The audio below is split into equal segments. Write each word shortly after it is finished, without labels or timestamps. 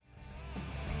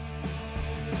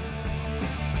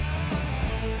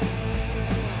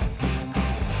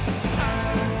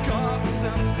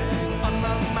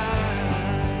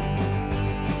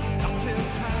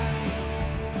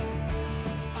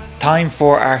Time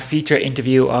for our feature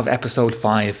interview of episode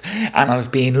 5, and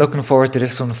I've been looking forward to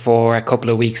this one for a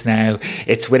couple of weeks now.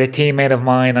 It's with a teammate of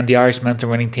mine on the Irish mountain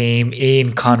running team,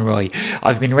 Ian Conroy.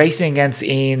 I've been racing against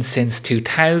Ian since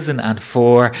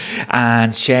 2004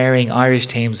 and sharing Irish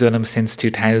teams with him since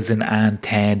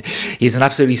 2010. He's an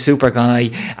absolutely super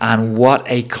guy, and what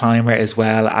a climber as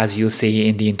well, as you'll see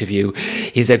in the interview.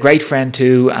 He's a great friend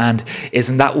too, and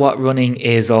isn't that what running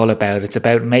is all about? It's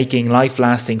about making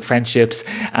life-lasting friendships,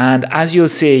 and as you'll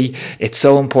see, it's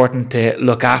so important to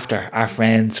look after our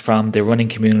friends from the running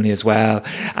community as well,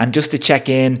 and just to check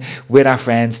in with our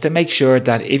friends to make sure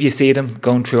that if you see them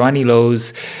going through any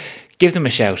lows, give them a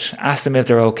shout, ask them if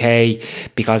they're okay,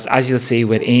 because as you'll see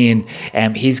with Ian,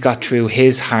 he's got through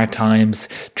his hard times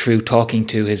through talking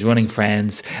to his running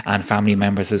friends and family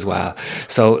members as well.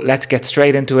 So let's get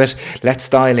straight into it. Let's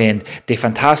dial in the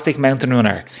fantastic mountain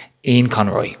runner, Ian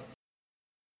Conroy.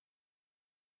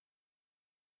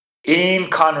 Ian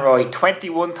Conroy,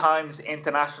 21 times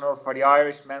international for the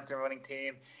Irish mountain running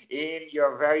team. Ian,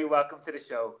 you're very welcome to the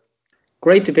show.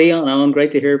 Great to be on, Alan. Great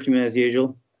to hear from you as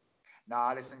usual.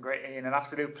 No, listen, great, Ian. An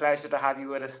absolute pleasure to have you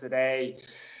with us today.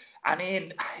 And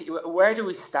Ian, where do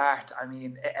we start? I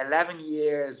mean, 11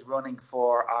 years running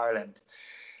for Ireland.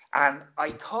 And I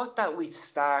thought that we'd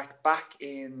start back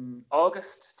in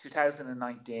August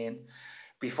 2019,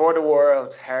 before the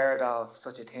world heard of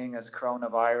such a thing as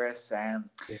coronavirus.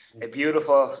 A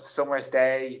beautiful summer's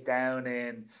day down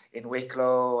in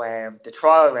Wicklow, the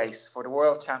trial race for the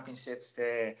World Championships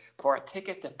for a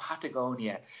ticket to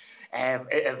Patagonia.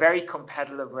 A very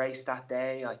competitive race that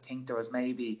day. I think there was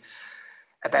maybe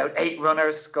about 8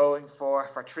 runners going for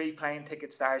 3 plane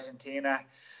tickets to Argentina.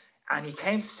 And he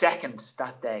came second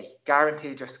that day,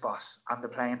 guaranteed your spot on the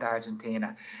plane to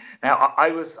Argentina. Now,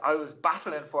 I was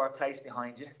battling for a place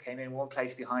behind you, came in 1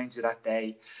 place behind you that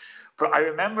day. But I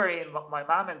remember my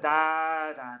mum and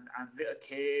dad and little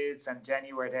kids and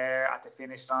Jenny were there at the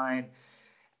finish line.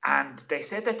 And they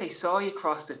said that they saw you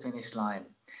cross the finish line.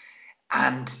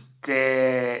 And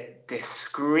the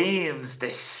screams,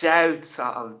 the shouts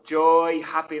of joy,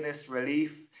 happiness,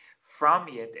 relief from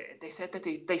you, they said that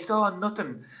they saw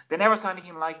nothing. They never saw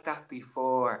anything like that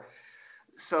before.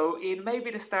 So, Ian,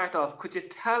 maybe to start off, could you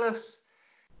tell us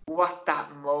what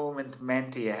that moment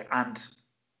meant to you and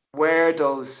where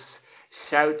those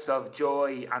shouts of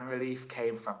joy and relief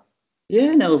came from?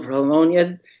 Yeah, no problem. Yeah,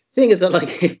 the thing is that,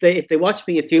 like, if they watch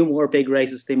me a few more big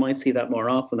races, they might see that more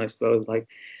often, I suppose. Like,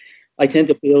 I tend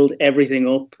to build everything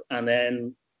up and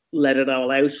then let it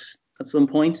all out at some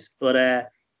point.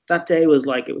 But that day was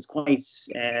like, it was quite,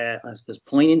 I suppose,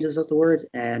 poignant, is that the word?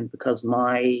 And because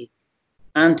my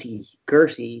auntie,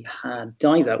 Gertie, had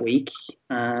died that week,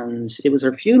 and it was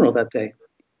her funeral that day.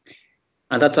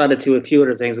 And that's added to a few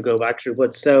other things to go back through.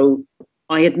 But so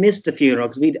I had missed the funeral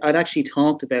because I'd actually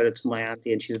talked about it to my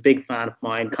auntie, and she's a big fan of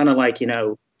mine. Kind of like,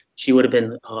 she would have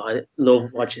been, I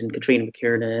love watching Katrina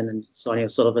McKiernan and Sonia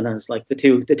O'Sullivan as like the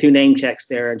two name checks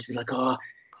there. And she's like,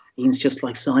 Ian's just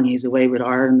like Sonia, he's away with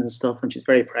Ireland and stuff. And she's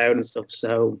very proud and stuff.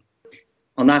 So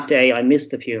on that day, I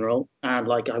missed the funeral. And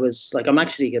like, I was like, I'm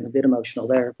actually getting a bit emotional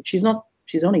there. But she's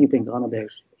only been gone about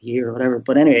a year or whatever.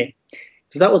 But anyway,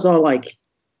 so that was all like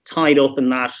tied up in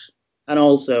that. And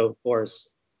also, of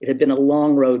course, it had been a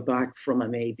long road back from a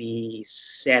maybe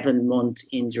 7-month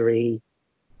injury.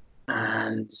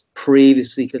 And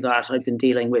previously to that, I've been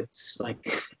dealing with like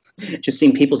just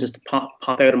seeing people just pop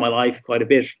out of my life quite a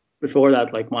bit. Before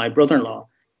that, like my brother-in-law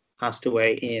passed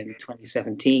away in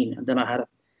 2017, and then I had a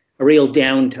real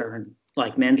downturn,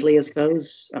 like mentally, I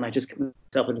suppose, and I just got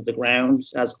myself into the ground,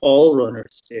 as all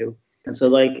runners do. And so,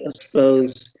 like, I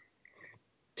suppose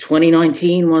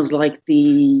 2019 was like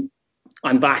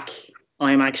I'm back.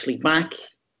 I'm actually back.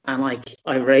 And like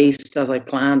I raced as I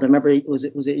planned. I remember was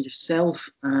it yourself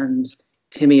and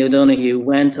Timmy O'Donoghue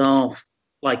went off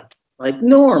like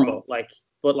normal,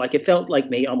 but like it felt like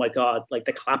me. Oh my God, like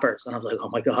the clappers, and I was like, oh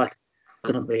my God,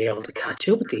 I'm gonna be able to catch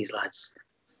up with these lads.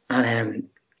 And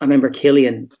I remember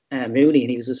Killian Mooney, and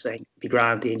he was just saying, "Be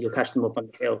grand, and you'll catch them up on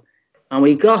the hill." And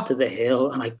we got to the hill,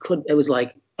 and it was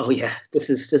like, oh yeah, this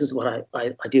is what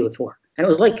I do it for. And it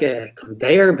was like a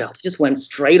conveyor belt. It just went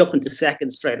straight up into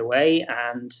second straight away.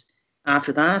 And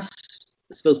after that,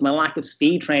 I suppose my lack of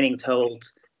speed training told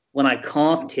when I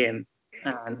caught Tim,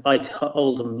 and I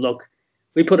told him, look,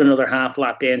 we put another half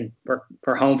lap in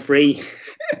per home free.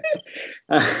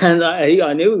 And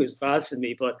I knew he was faster than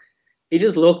me, but he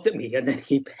just looked at me and then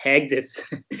he pegged it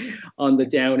on the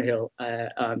downhill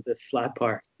on the flat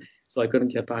part. So I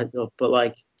couldn't get back up. But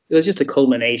like, it was just a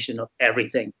culmination of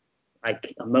everything.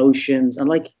 Like emotions and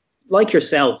like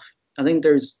yourself, I think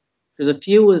there's a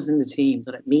few of us in the team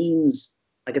that it means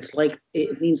Like it's like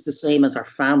it means the same as our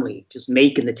family, just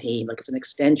making the team. Like it's an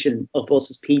extension of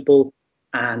us as people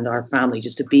and our family,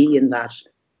 just to be in that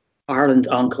Ireland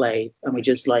enclave. And we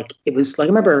just like it was like I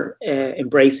remember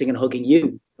embracing and hugging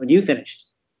you when you finished.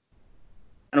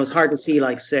 And it was hard to see,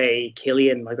 like, say,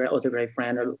 Killian, my other great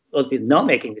friend, or other people not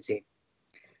making the team.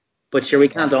 But sure, we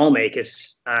can't all make it.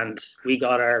 And we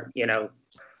got our,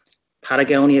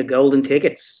 Patagonia golden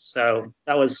tickets. So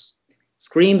that was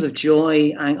screams of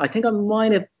joy. And I think I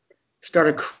might have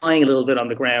started crying a little bit on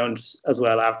the ground as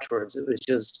well afterwards. It was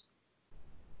just,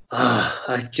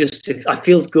 it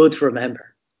feels good to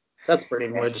remember. That's pretty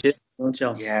much it.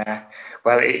 Yeah.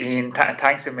 Well, Ian,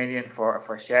 thanks a million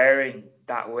for sharing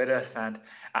that with us, and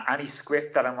any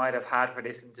script that I might have had for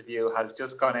this interview has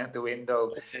just gone out the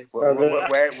window. Where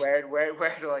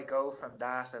do I go from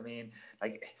that? I mean,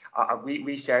 like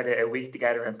we shared a week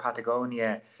together in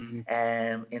Patagonia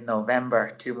in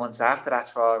November, 2 months after that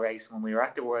trial race when we were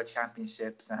at the World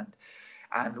Championships,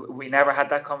 and we never had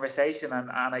that conversation,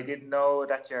 and I didn't know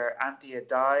that your auntie had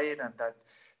died and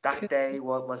that day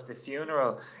was the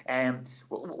funeral.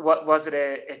 What was it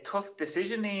a tough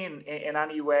decision in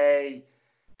any way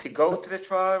to go to the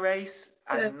trial race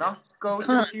and not go to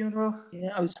the funeral?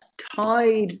 Yeah, I was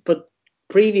tied, but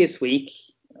previous week,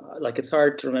 like it's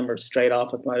hard to remember straight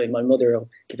off. My mother will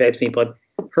give out to me, but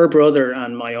her brother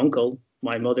and my uncle,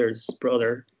 my mother's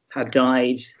brother, had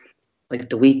died like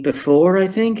the week before, I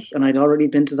think, and I'd already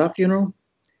been to that funeral.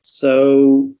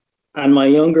 So, and my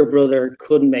younger brother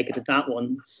couldn't make it to that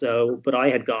one, but I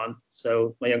had gone.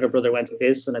 So my younger brother went to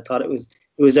this, and I thought it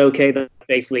was okay that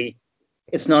basically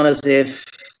it's not as if,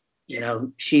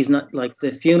 she's not, like,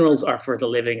 the funerals are for the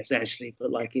living essentially,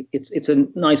 but like it's a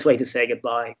nice way to say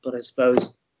goodbye. But I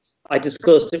suppose I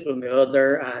discussed it with my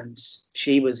mother, and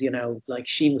she was, like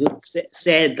she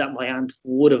said that my aunt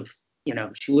would have,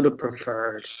 she would have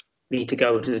preferred me to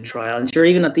go to the trial. And sure,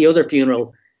 even at the other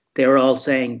funeral, they were all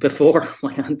saying before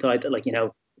my aunt died, like,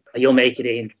 you'll make it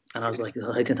in. And I was like,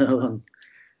 I don't know, I'm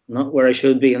not where I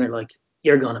should be. And they're like,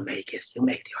 you're going to make it. You'll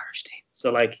make the Irish team.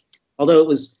 So, like, although it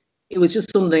was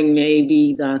just something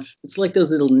maybe that it's like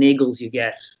those little niggles you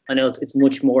get. I know it's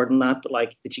much more than that, but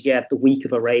like that you get the week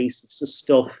of a race. It's just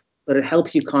stuff, but it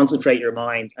helps you concentrate your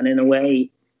mind. And in a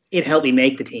way, it helped me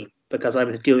make the team because I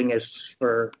was doing it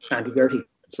for Auntie Gertie.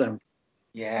 So.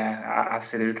 Yeah,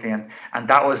 absolutely, and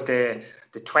that was the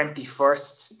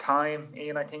 21st time,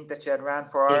 Ian, I think, that you had ran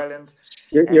for Ireland.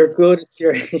 You're good.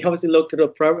 You obviously looked it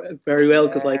up very well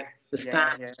because like the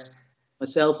stats,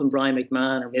 myself and Brian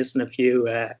McMahon are missing a few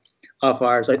off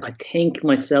ours. I think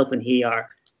myself and he are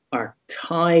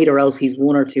tied, or else he's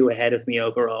 1 or 2 ahead of me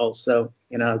overall. So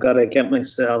I've got to get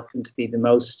myself into be the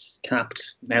most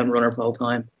capped mountain runner of all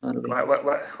time.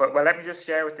 Well, let me just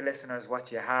share with the listeners what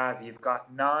you have. You've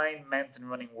got 9 mountain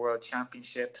running world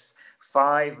championships,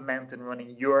 5 mountain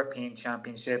running European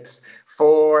championships,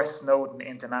 4 Snowdon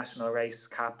International race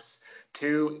caps,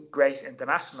 2 great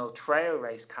international trail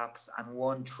race caps, and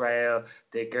 1 trail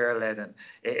de Gerleden.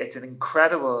 It's an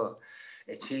incredible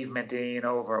achievement in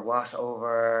over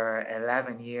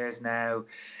 11 years now.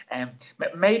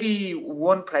 Maybe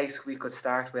one place we could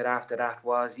start with after that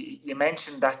was you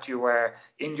mentioned that you were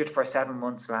injured for 7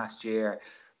 months last year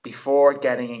before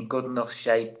getting in good enough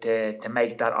shape to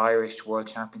make that Irish World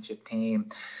Championship team.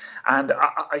 And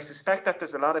I suspect that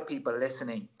there's a lot of people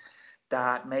listening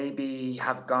that maybe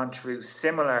have gone through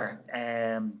similar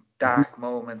dark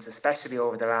moments, especially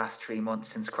over the last 3 months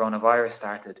since coronavirus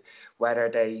started, whether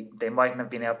they mightn't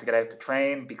have been able to get out to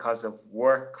train because of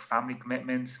work, family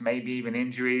commitments, maybe even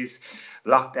injuries,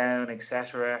 lockdown,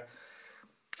 etc.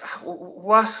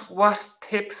 What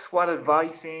tips, what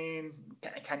advice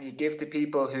can you give to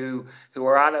people who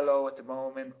are at a low at the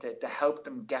moment to help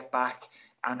them get back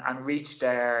and reach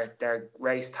their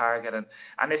race target? And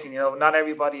listen, not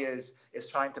everybody is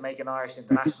trying to make an Irish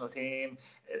international team.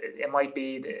 It might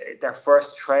be their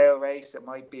first trail race. It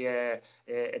might be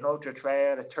an ultra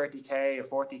trail, a 30k, a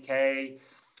 40k.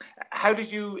 How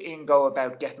did you, Ian, go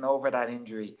about getting over that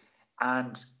injury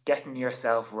and getting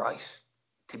yourself right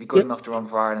to be good enough to run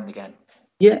for Ireland again?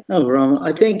 Yeah, no, Ron.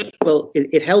 I think, well,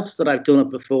 it helps that I've done it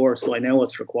before, so I know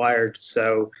what's required.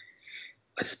 So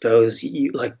I suppose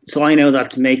so I know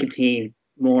that to make a team,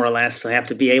 more or less, I have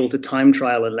to be able to time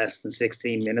trial in less than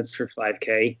 16 minutes for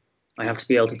 5k. I have to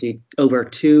be able to do over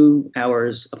 2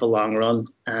 hours of a long run,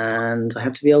 and I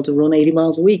have to be able to run 80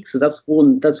 miles a week. So that's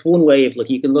one way of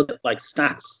you can look at like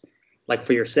stats, like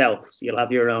for yourself. So you'll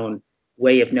have your own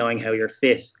way of knowing how you're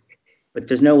fit, but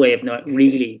there's no way of knowing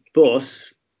really. But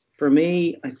for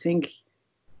me, I think,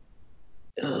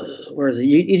 where is it?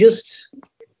 You just,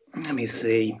 let me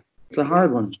see. It's a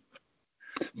hard one.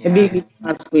 Maybe Yeah. you can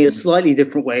ask me a slightly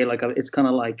different way. Like it's kind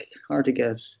of like hard to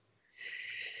get.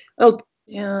 Oh,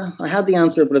 yeah, I had the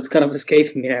answer, but it's kind of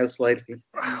escaping me now slightly.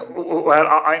 Well,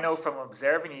 I know from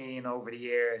observing you, Ian, over the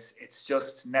years, it's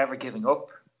just never giving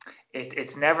up.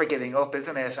 It's never giving up,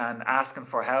 isn't it? And asking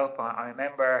for help. I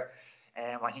remember,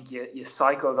 I think you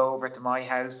cycled over to my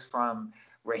house from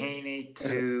Raheny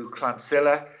to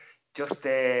Clonsilla just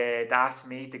to ask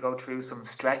me to go through some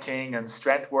stretching and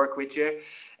strength work with you.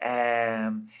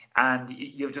 And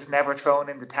you've just never thrown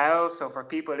in the towel. So for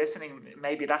people listening,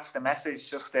 maybe that's the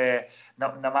message. Just no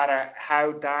matter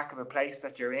how dark of a place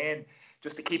that you're in,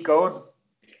 just to keep going.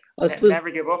 I suppose Never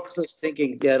give up. I was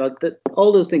thinking, yeah, like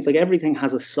all those things, like everything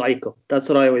has a cycle. That's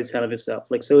what I always tell myself.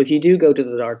 Like, so if you do go to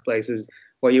the dark places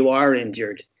where you are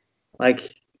injured,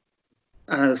 like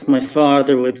as my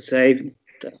father would say,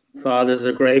 fathers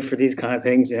are great for these kind of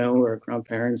things, or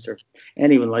grandparents or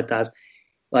anyone like that.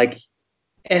 Like,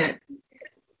 eh,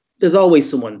 there's always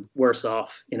someone worse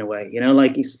off in a way,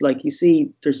 like you see,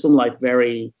 there's some like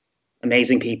very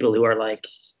amazing people who are like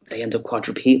they end up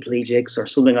quadriplegics or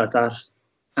something like that,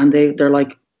 and they're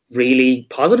like really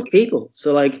positive people.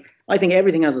 So like I think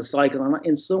everything has a cycle, and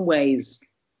in some ways,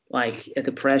 like a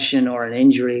depression or an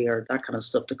injury or that kind of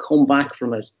stuff, to come back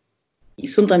from it,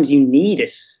 sometimes you need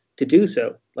it to do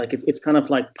so. Like it's kind of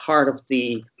like part of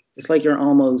the. It's like you're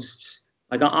almost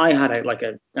like I had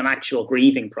an actual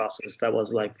grieving process that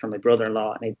was like from my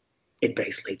brother-in-law, and it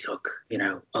basically took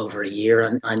over a year,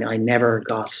 and I never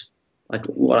got like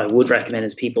what I would recommend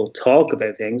is people talk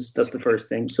about things. That's the first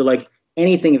thing. So like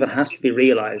anything, if it has to be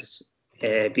realized,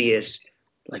 be it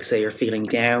like say you're feeling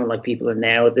down, like people are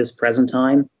now at this present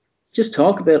time, just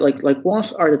talk about like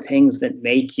what are the things that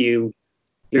make you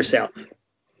yourself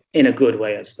in a good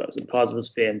way, I suppose, a positive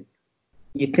spin.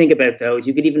 You think about those.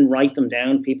 You could even write them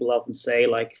down. People often say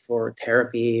like for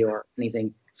therapy or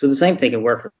anything. So the same thing can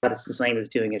work for that. It's the same as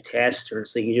doing a test, or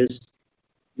so you just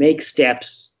make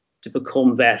steps to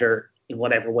become better in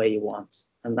whatever way you want.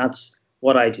 And that's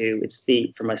what I do. It's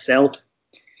for myself.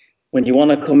 When you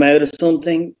want to come out of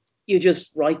something, you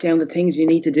just write down the things you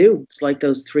need to do. It's like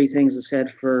those 3 things I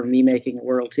said for me making a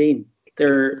world team.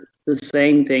 They're the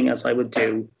same thing as I would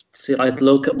do. So I'd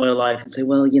look at my life and say,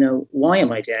 well, why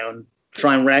am I down?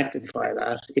 Try and rectify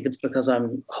that. If it's because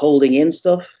I'm holding in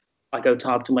stuff, I go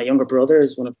talk to my younger brother,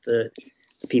 is one of the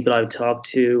people I've talked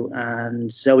to,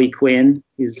 and Zoe Quinn,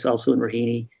 who's also in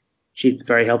Raheny. She's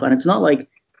very helpful. And it's not like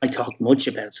I talk much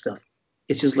about stuff.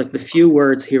 It's just like the few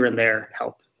words here and there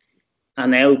help.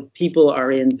 And now people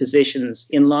are in positions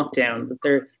in lockdown that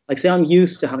they're like, say, I'm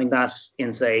used to having that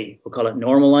in, say, we'll call it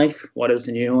normal life. What is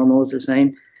the new normal, as they're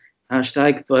saying?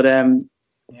 Hashtag. But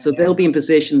so they'll be in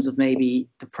positions of maybe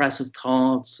depressive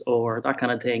thoughts or that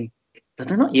kind of thing that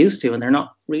they're not used to, and they're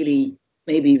not really,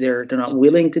 maybe they're not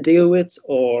willing to deal with,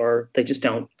 or they just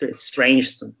don't. It's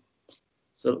strange to them.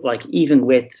 So like even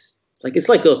with like it's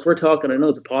like us, we're talking. I know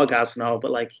it's a podcast and all,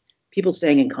 but like people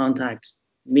staying in contact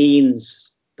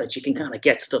means that you can kind of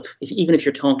get stuff. Even if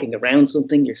you're talking around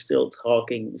something, you're still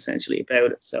talking essentially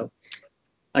about it. So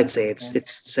I'd say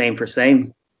it's same for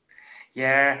same.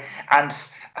 Yeah, and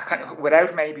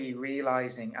without maybe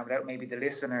realizing, and without maybe the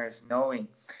listeners knowing,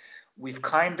 we've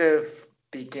kind of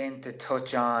begin to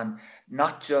touch on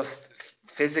not just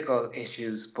physical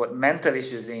issues, but mental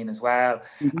issues in as well.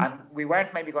 Mm-hmm. And we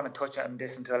weren't maybe going to touch on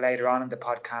this until later on in the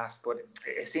podcast, but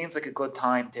it seems like a good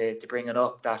time to bring it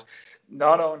up that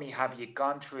not only have you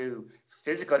gone through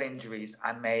physical injuries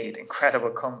and made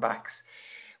incredible comebacks,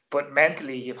 but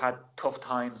mentally you've had tough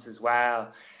times as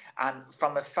well. And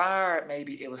from afar,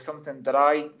 maybe it was something that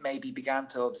I maybe began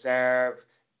to observe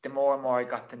the more and more I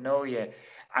got to know you.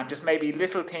 And just maybe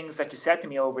little things that you said to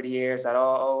me over the years that,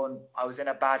 oh, I was in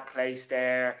a bad place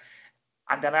there.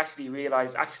 And then I actually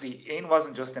realised, Ian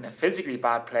wasn't just in a physically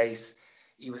bad place.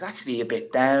 He was actually a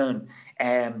bit down.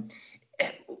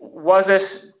 Was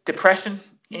it depression,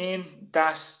 Ian,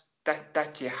 that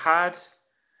you had?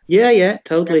 Yeah,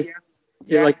 totally.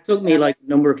 Yeah. It like took me like a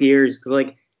number of years because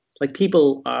like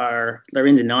people they're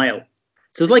in denial.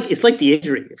 So it's like the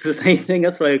injury. It's the same thing.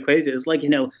 That's why I equate it. It's like,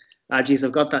 geez,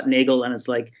 I've got that niggle, and it's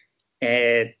like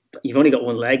you've only got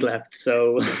one leg left.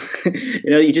 So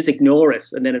you just ignore it,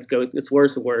 and then it's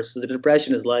worse and worse. So the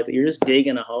depression is like that. You're just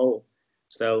digging a hole.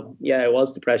 So yeah, it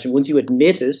was depression. Once you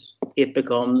admit it, it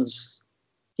becomes,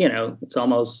 it's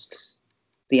almost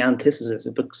the antithesis.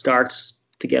 It starts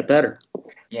to get better.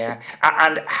 Yeah.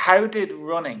 And how did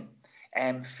running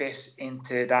fit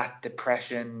into that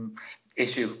depression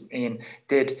issue? Ian,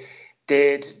 did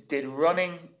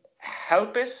running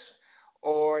help it,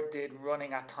 or did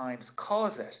running at times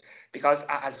cause it? Because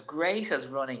as great as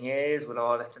running is, with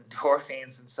all its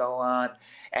endorphins and so on,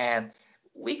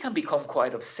 we can become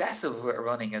quite obsessive with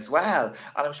running as well.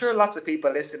 And I'm sure lots of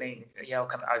people listening,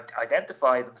 can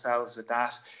identify themselves with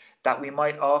that we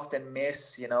might often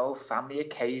miss, family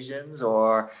occasions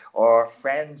or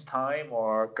friends time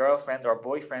or girlfriend or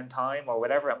boyfriend time or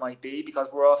whatever it might be, because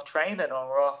we're off training or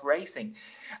we're off racing.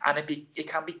 And it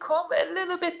can become a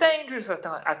little bit dangerous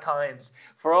at times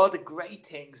for all the great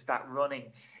things that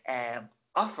running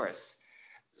offers.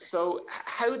 So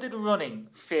how did running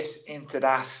fit into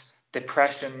that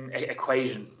depression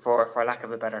equation, for lack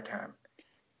of a better term?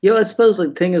 Yeah, I suppose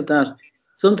the thing is that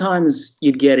sometimes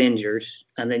you'd get injured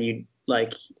and then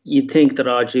you'd think that,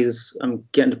 oh geez, I'm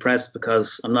getting depressed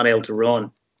because I'm not able to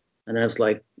run. And then it's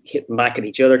like hitting back at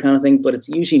each other kind of thing. But it's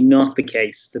usually not the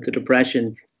case, that the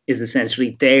depression is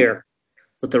essentially there,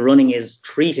 but the running is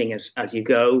treating it as you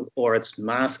go, or it's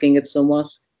masking it somewhat.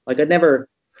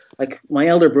 My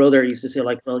elder brother used to say,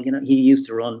 well, he used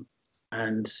to run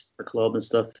and for club and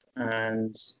stuff,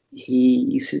 and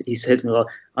he said to me, well,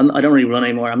 I don't really run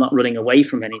anymore. I'm not running away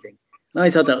from anything. And I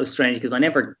thought that was strange, because I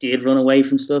never did run away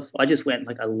from stuff. I just went,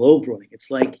 I love running.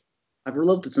 It's like I've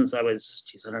loved it since I was,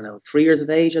 3 years of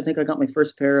age. I think I got my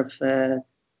first pair of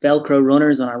Velcro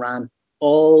runners, and I ran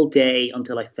all day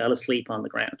until I fell asleep on the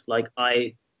ground.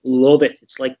 I love it.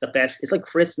 It's like the best. It's like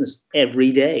Christmas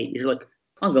every day. You're like,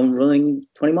 I'm going running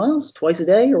 20 miles twice a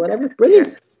day or whatever.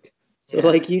 Brilliant. So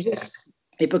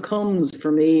it becomes,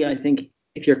 for me, I think,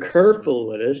 if you're careful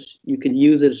with it, you can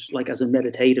use it as a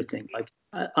meditative thing.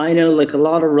 I know a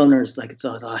lot of runners, it's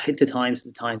I hit the times,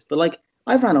 but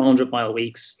I've ran 100-mile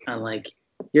weeks, and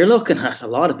you're looking at a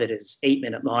lot of it is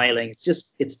 8-minute miling.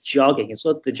 It's jogging. It's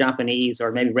what the Japanese,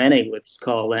 or maybe Rene would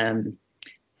call I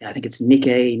think it's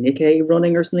Nikkei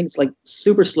running or something. It's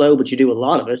super slow, but you do a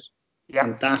lot of it. Yeah.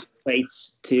 And that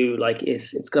equates to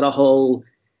it's got a whole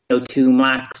 2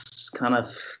 max kind of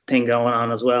thing going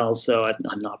on as well. So I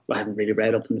haven't really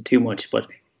read up on it too much,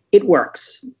 but it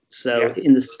works. So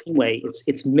in the same way,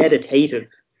 it's meditative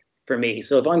for me.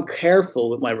 So if I'm careful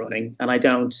with my running and I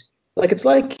don't, it's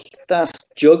like that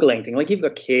juggling thing. You've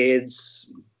got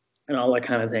kids and all that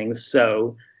kind of thing.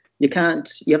 So you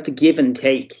have to give and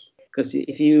take, because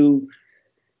if you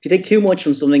take too much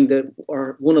from something,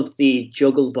 or one of the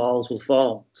juggled balls will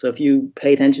fall. So if you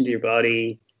pay attention to your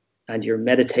body and you're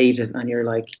meditative and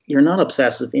you're not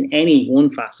obsessive in any one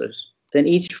facet, then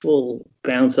each will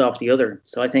bounce off the other.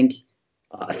 So I think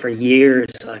for years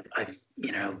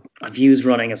I've used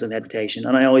running as a meditation,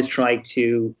 and I always try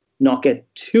to not get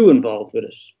too involved with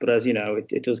it. But as you know,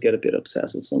 it does get a bit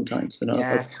obsessive sometimes. Were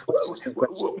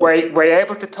you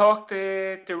able to talk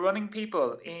to running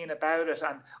people, Ian, about it?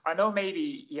 And I know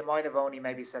maybe you might have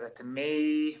only said it to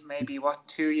me, maybe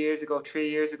 2 years ago, 3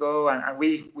 years ago, and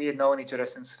we had known each other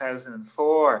since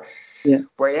 2004. Yeah.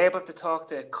 Were you able to talk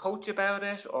to a coach about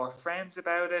it, or friends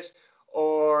about it,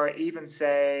 or even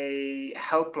say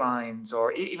helplines,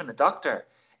 or even a doctor?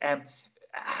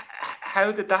 How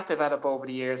did that develop over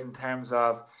the years in terms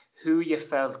of who you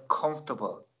felt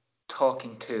comfortable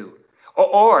talking to?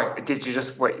 Or did you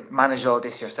just manage all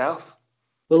this yourself?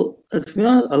 Well, it's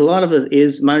not, a lot of it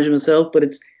is managing myself, but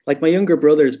it's my younger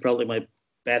brother is probably my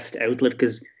best outlet,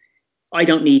 because I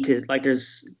don't need to,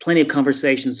 there's plenty of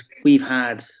conversations we've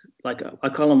had. I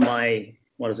call him my,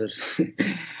 what is it?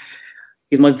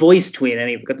 He's my voice twin, and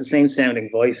we've got the same sounding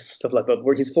voice, stuff like that.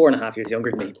 He's 4.5 years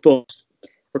younger than me, but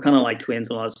we're kind of like twins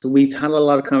a lot. So we've had a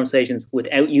lot of conversations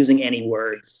without using any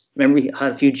words. Remember, we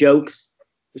had a few jokes.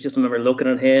 We just remember looking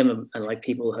at him and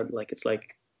people had it's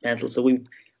mental. So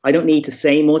I don't need to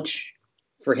say much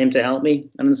for him to help me.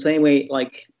 And in the same way,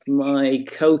 my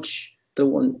coach,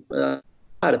 I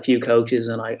had a few coaches,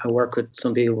 and I work with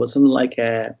some people, but something like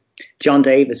John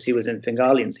Davis, he was in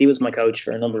Fingalians. He was my coach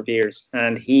for a number of years,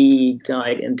 and he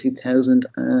died in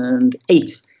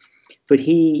 2008. But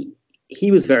he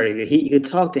was very good. He could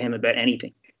talk to him about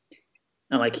anything.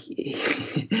 And he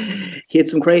had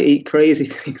some crazy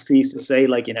things he used to say,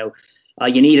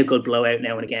 you need a good blowout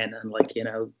now and again. And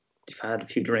you've had a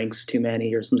few drinks too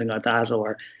many or something like that.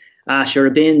 Or, sure,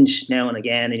 a binge now and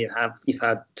again, and you've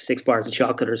had 6 bars of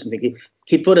chocolate or something.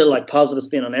 He'd put a positive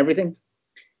spin on everything,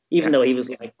 even though he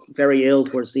was very ill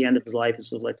towards the end of his life and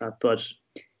stuff like that. But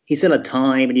he still had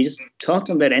time, and you just talked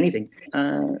to him about anything.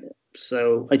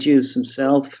 So I'd use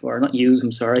himself, or not use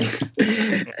him, sorry,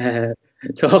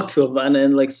 talk to him, and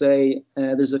then say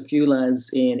there's a few lads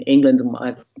in England,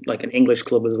 an English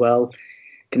club as well,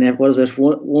 can have, what is it,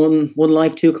 one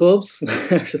life, two clubs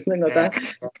or something like that.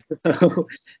 So,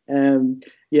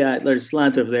 yeah, there's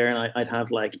lads over there, and I'd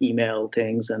have like email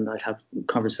things, and I'd have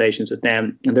conversations with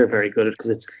them, and they're very good at it,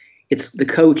 because it's the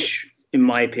coach, in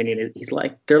my opinion.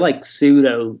 They're like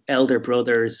pseudo elder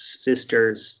brothers,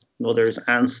 sisters, mothers,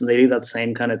 aunts, and they do that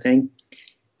same kind of thing,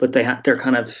 but they're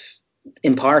kind of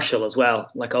impartial as well.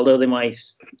 Like, although they might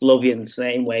love you in the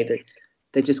same way,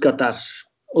 they just got that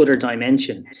other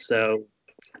dimension, so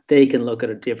they can look at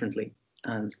it differently,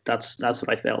 and that's what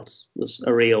I felt was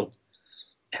a real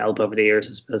help over the years,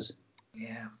 I suppose.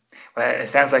 Yeah, well, it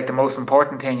sounds like the most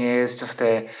important thing is just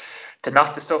to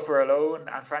not to suffer alone.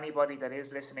 And for anybody that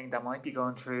is listening that might be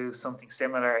going through something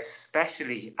similar,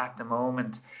 especially at the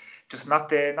moment, just not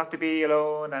to be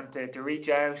alone, and to reach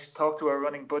out, talk to a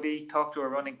running buddy, talk to a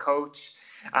running coach,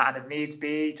 and if needs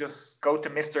be, just go to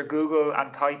Mr. Google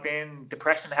and type in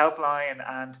depression helpline,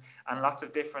 and lots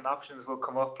of different options will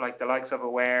come up, like the likes of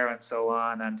Aware and so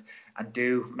on, and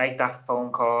do make that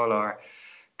phone call, or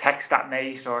text that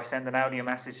mate, or send an audio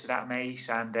message to that mate,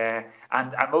 and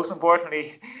most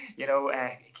importantly,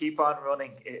 keep on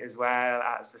running as well,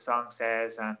 as the song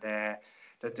says, and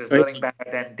there's nothing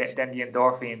better than the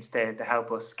endorphins to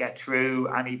help us get through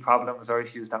any problems or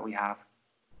issues that we have.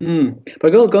 But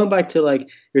going back to, like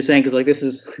you're saying, because like this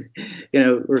is,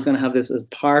 we're going to have this as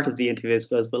part of the interview, I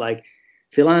suppose, but like,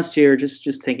 see, last year,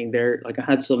 just thinking there, like I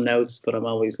had some notes, but I'm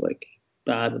always like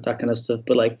bad with that kind of stuff,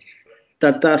 but like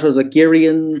that was like Geary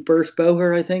and Bert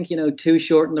Boher, I think, too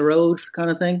short in the road kind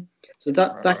of thing. So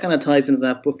that kind of ties into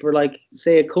that. But for, like,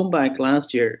 say, a comeback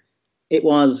last year, it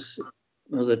was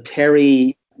a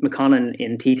Terry McConnon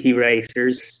in TT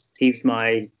Racers. He's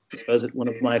I suppose one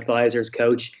of my advisors,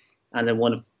 coach, and then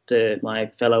one of my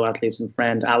fellow athletes and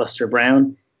friend, Alistair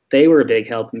Brown. They were a big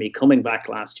help in me coming back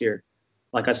last year.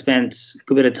 Like, I spent a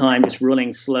good bit of time just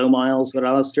running slow miles with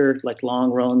Alistair, like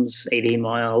long runs, 18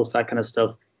 miles, that kind of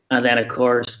stuff. And then, of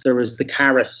course, there was the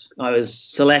carrot. I was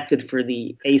selected for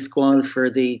the A squad for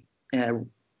the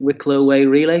Wicklow Way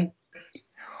relay.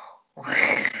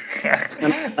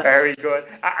 Very good.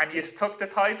 And you took the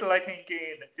title, I think.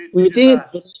 We did.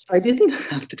 But I didn't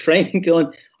have the training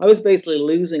done. I was basically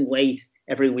losing weight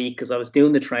every week because I was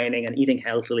doing the training and eating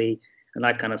healthily and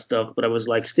that kind of stuff. But I was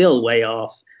like still way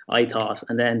off, I thought.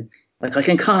 And then, like, I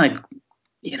can kind of,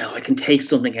 I can take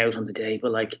something out on the day,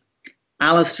 but like,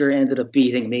 Alistair ended up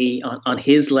beating me on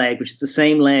his leg, which is the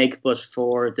same leg, but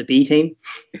for the B team.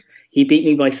 He beat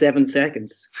me by 7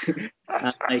 seconds.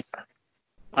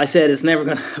 I said, it's never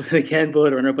going to happen again,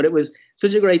 but it was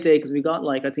such a great day because we got,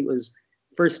 like, I think it was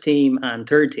first team and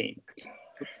third team.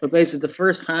 But basically, the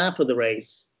first half of the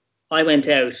race, I went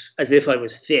out as if I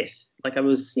was fit. Like, I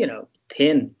was,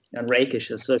 thin and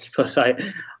rakish as such, but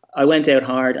I went out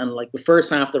hard, and like the first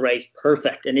half of the race,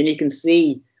 perfect. And then you can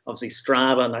see, obviously,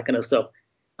 Strava and that kind of stuff.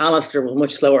 Alistair was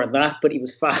much slower than that, but he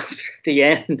was faster at the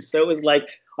end. So it was like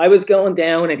I was going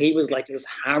down and he was like just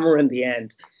hammering the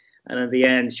end. And in the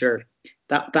end, sure,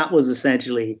 that was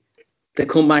essentially the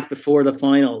comeback before the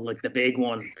final, like the big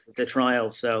one, the trial.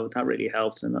 So that really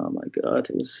helped. And oh my God,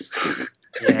 it was...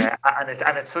 Yeah, and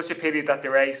it's such a pity that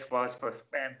the race was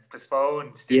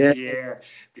postponed this year,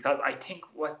 because I think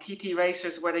TT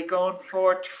Racers, were they going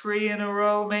for 3 in a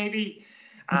row maybe?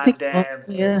 And I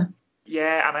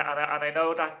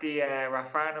know that the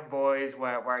Rathfarnham boys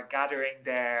were gathering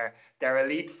their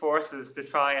elite forces to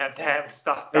try and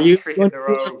stop that 3 in a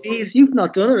row. You've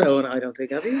not done it, Owen, I don't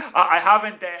think, have you? I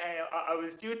haven't. I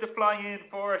was due to fly in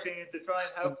for it, Ian, to try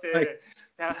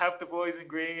and help the boys in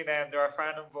green and the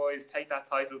Rathfarnham boys take that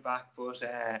title back, but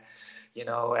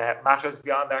matters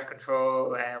beyond our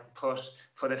control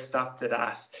put a stop to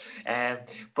that.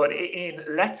 But Ian,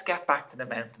 let's get back to the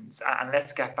mountains and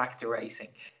let's get back to racing.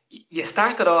 You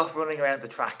started off running around the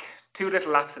track, 2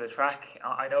 little laps of the track.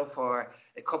 I know for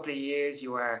a couple of years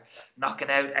you were knocking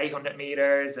out 800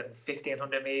 meters and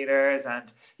 1500 meters,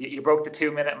 and you broke the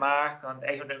 2-minute mark on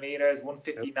 800 meters,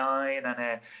 159, and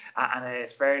a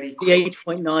fairly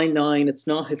 58.99.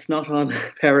 It's not on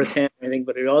Para 10, I think,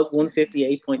 but it was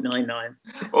 158.99.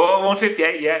 Oh,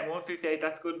 158, yeah, 158.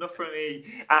 That's good enough for me,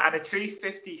 and a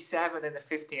 357 in the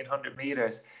 1500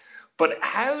 meters. But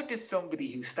how did somebody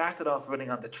who started off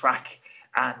running on the track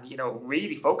and,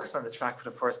 really focused on the track for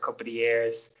the first couple of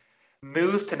years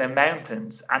move to the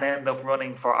mountains and end up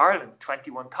running for Ireland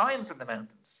 21 times in the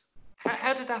mountains?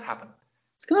 How did that happen?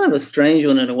 It's kind of a strange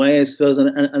one in a way, I suppose.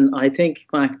 And I think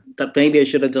back that maybe I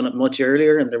should have done it much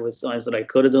earlier, and there was times that I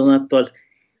could have done that. But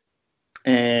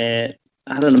I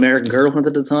had an American girlfriend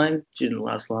at the time. She didn't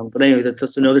last long. But anyway,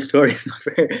 that's another story. It's not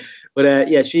fair.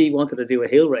 But she wanted to do a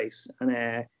hill race.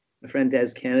 And my friend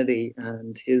Des Kennedy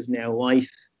and his now wife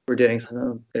were doing. I don't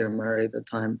know, they were married at the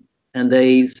time, and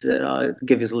they said, "I'll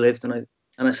give you a lift," and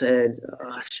I said,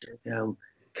 "Oh, sure,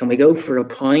 can we go for a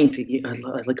pint?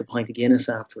 I'd like a pint of Guinness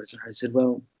afterwards." And I said,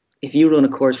 "Well, if you run a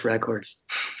course record,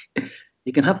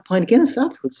 you can have a pint of Guinness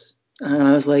afterwards." And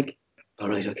I was like, "All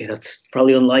right, okay, that's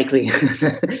probably unlikely.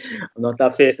 I'm not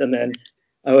that fit." And then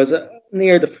I was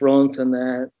near the front, and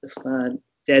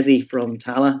Desi from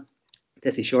Tala,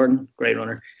 Desi Shorten, great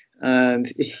runner,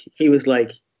 and he was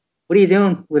like, "What are you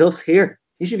doing with us here?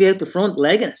 You should be out the front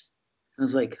legging it." I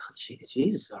was like, "Oh,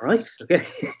 Jesus, all right, okay."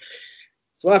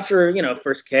 So after,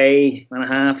 first K and a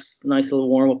half, nice little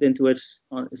warm up into it,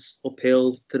 on this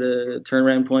uphill to the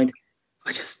turnaround point,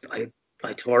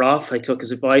 I tore off. I took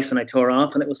his advice and I tore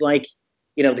off, and it was like,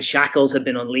 the shackles had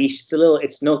been unleashed.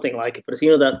 It's nothing like it, but it's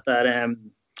that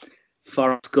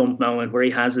Forrest Gump moment where he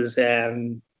has his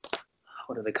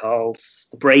what are they called?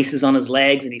 The braces on his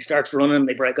legs, and he starts running, and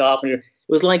they break off, and it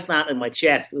was like that in my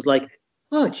chest. It was like,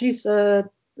 oh, geez,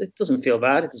 it doesn't feel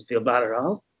bad. It doesn't feel bad at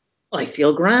all. I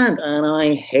feel grand, and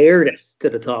I haired it to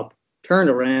the top, turned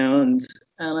around,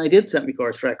 and I did set my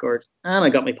course record, and I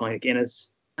got my pint of Guinness.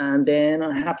 And then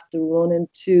I happened to run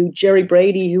into Jerry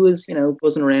Brady, who was,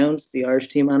 buzzing around, the Irish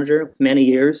team manager for many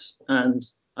years, and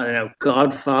I don't know,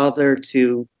 godfather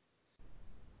to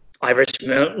Irish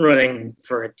mountain running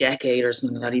for a decade or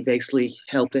something like that. He basically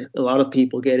helped a lot of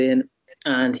people get in.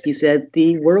 And he said,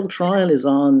 the world trial is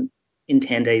on in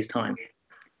 10 days' time.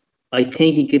 I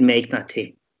think he could make that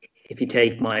team if you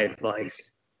take my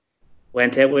advice.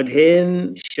 Went out with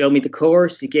him, showed me the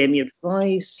course, he gave me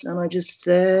advice, and I just,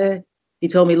 he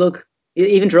told me, look, he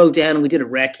even drove down and we did a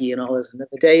recce and all this. And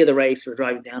the day of the race, we were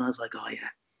driving down, I was like, oh yeah,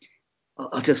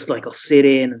 I'll sit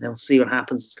in and then we'll see what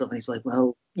happens and stuff. And he's like,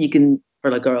 well, you can, or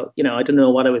like, I don't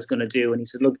know what I was going to do. And he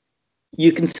said, look,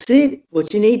 you can sit,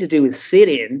 what you need to do is sit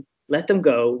in, let them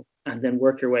go, and then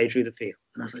work your way through the field.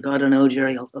 And I was like, I don't know,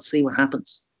 Jerry, I'll see what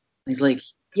happens. And he's like,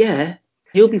 yeah,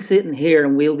 you'll be sitting here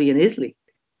and we'll be in Italy.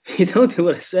 If you don't do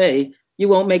what I say, you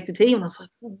won't make the team. And I was like,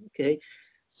 oh, okay.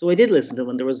 So I did listen to him,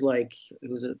 and there was like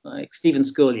Stephen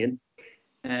Scullion,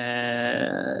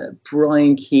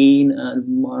 Brian Keane,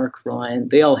 and Mark Ryan.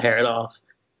 They all haired off.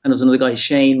 And there was another guy,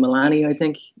 Shane Milani, I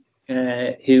think,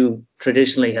 who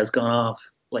traditionally has gone off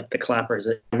like the clappers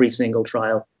at every single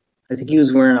trial. I think he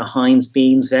was wearing a Heinz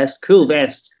Beans vest, cool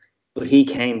vest, but he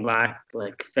came back,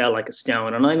 fell like a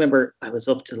stone. And I remember I was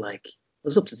up to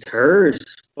third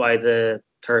by the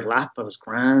third lap. I was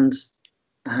grand.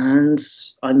 And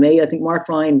I think Mark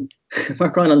Ryan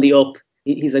on the up,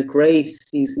 he's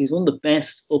one of the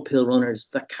best uphill runners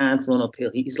that can't run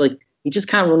uphill. He just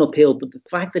can't run uphill, but the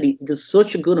fact that he does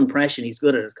such a good impression, he's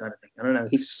good at it kind of thing. I don't know.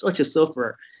 He's such a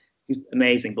sufferer. He's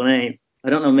amazing. But I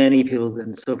don't know many people who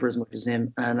can suffer as much as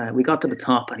him. And we got to the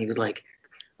top, and he was like,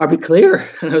 are we clear?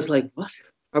 And I was like, what?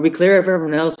 Are we clear of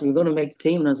everyone else? We're going to make the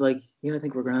team. And I was like, yeah, I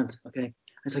think we're grand. Okay.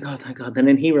 I was like, oh, thank God. And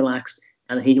then he relaxed,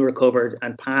 and he recovered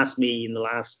and passed me in the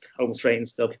last home straight and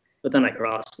stuff. But then I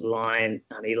crossed the line,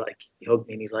 and he hugged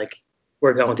me, and he's like,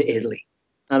 we're going to Italy.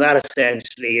 And that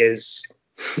essentially is,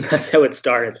 that's how it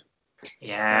started.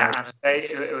 Yeah, and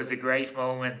it was a great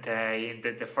moment.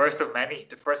 The first of many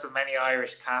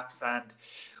Irish caps. And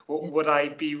would I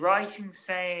be right in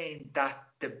saying that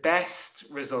the best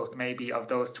result maybe of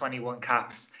those 21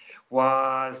 caps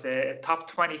was a top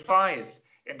 25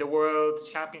 in the World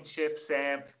Championships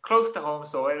close to home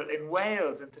soil in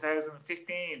Wales in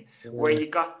 2015, where you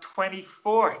got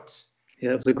 24th?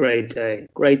 Yeah, it was a great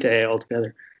day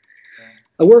altogether.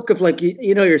 A work of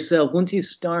yourself, once you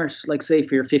start, say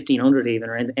for your 1500 even,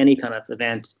 or any kind of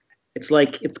event, it's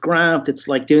graft, it's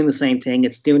like doing the same thing,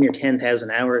 it's doing your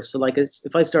 10,000 hours. So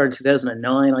if I started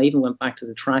 2009, I even went back to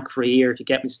the track for a year to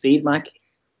get my speed back,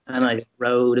 and I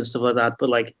rode and stuff like that. But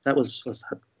that was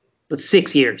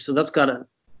 6 years. So that's got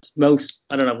most,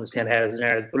 I don't know if it was 10,000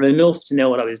 hours, but enough to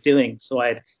know what I was doing. So I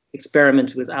had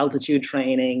experimented with altitude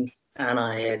training, and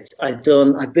I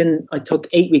took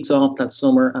 8 weeks off that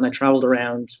summer, and I traveled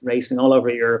around racing all over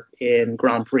Europe in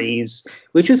Grand Prix,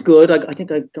 which was good. I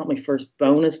think I got my first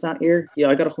bonus that year. Yeah,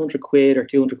 I got £100 or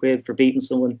 £200 for beating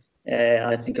someone.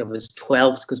 I think I was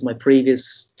 12th because my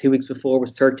previous 2 weeks before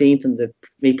was 13th, and the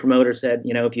meet promoter said,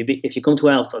 if you come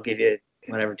 12th, I'll give you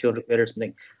whatever, £200 or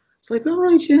something. It's like, all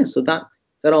right, yeah. So that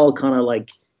all kind of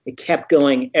it kept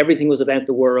going. Everything was about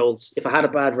the worlds. If I had a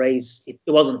bad race, it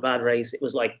wasn't a bad race. It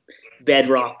was like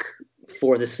bedrock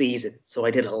for the season. So I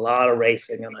did a lot of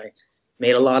racing, and I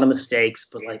made a lot of mistakes.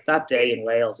 But that day in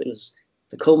Wales, it was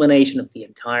the culmination of the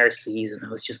entire season. I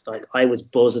was just I was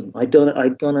buzzing. Where did I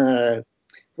done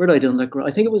that?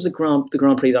 I think it was the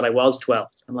Grand Prix that I was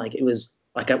 12th. And it was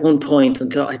like at one point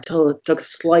until took a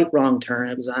slight wrong turn.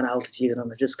 It was at altitude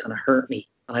and it just kind of hurt me.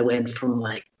 And I went from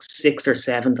like 6th or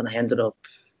 7th and I ended up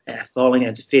falling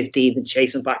out to 15th and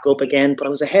chasing back up again. But I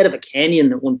was ahead of a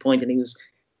Kenyan at one point and I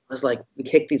was like, we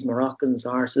kicked these Moroccans'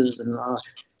 arses and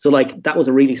so like that was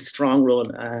a really strong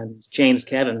run. And James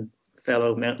Kevin,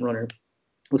 fellow mountain runner,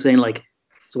 was saying like,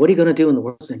 so what are you going to do in the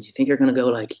Worlds then? Do you think you're going to go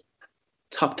like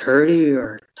top 30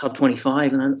 or top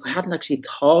 25? And I hadn't actually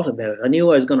thought about it. I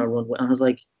knew I was going to run, and I was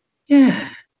like, yeah,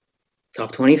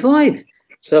 top 25.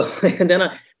 So and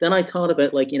then I thought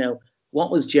about like, what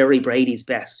was Jerry Brady's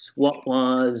best? What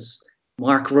was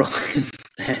Mark Ryan's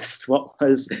best? What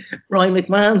was Ryan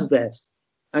McMahon's best?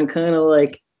 And kind of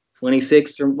like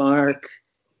 26th for Mark,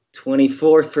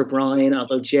 24th for Brian,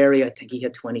 although Jerry, I think he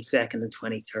had 22nd and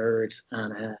 23rd.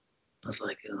 And I was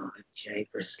like, oh,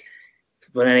 japers.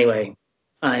 But anyway,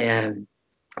 but I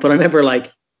remember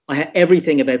like I had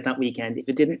everything about that weekend. If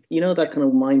it didn't, that kind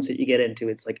of mindset you get into,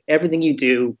 it's like everything you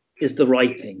do is the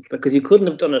right thing because you couldn't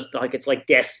have done it. Like it's like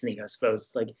destiny, I suppose.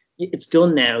 It's like it's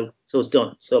done now, so it's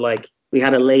done. So like we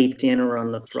had a late dinner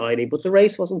on the Friday, but the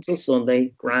race wasn't until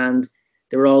Sunday. Grand.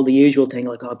 They were all the usual thing,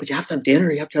 like, oh, but you have to have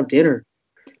dinner. You have to have dinner.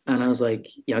 And I was like,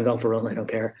 yeah, I'm going for a run. I don't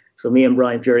care. So me and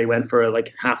Brian Fury went for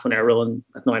like half an hour run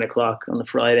at 9:00 on the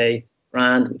Friday.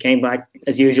 And we came back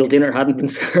as usual. Dinner hadn't been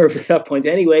served at that point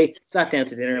anyway. Sat down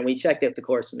to dinner and we checked out the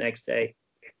course the next day.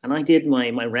 And I did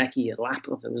my recce a lap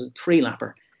of it. Was a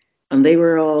 3-lapper, and we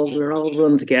were all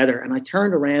running together. And I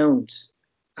turned around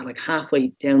and like halfway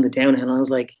down the downhill, and I was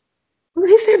like, where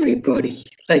is everybody?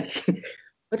 Like,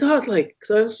 I thought like,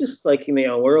 because I was just like in my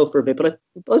own world for a bit, but I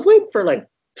was waiting for like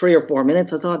 3 or 4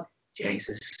 minutes. I thought,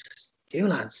 Jesus, you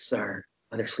lads are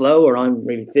either slow or I'm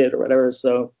really fit or whatever.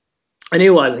 So I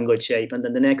knew I was in good shape. And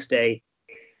then the next day,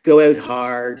 go out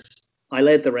hard. I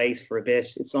led the race for a bit.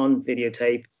 It's on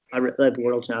videotape. I led the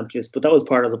World Championships, but that was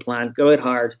part of the plan. Go out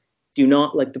hard. Do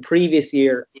not, like the previous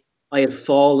year, I had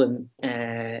fallen,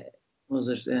 was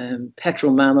it Petro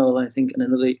Mamo, I think, and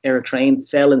another Eritrean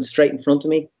fell in straight in front of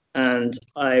me. And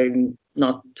I'm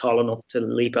not tall enough to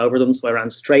leap over them, so I ran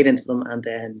straight into them. And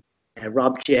then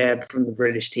Rob Jebb from the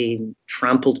British team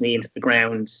trampled me into the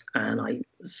ground, and I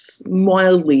was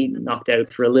mildly knocked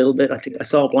out for a little bit. I think I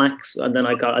saw blacks, and then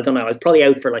I don't know, I was probably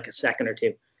out for like a second or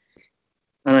two.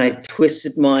 And I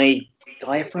twisted my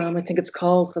diaphragm, I think it's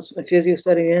called. That's what my physio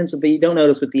said again. So, but you don't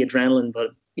notice with the adrenaline,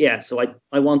 but yeah. So I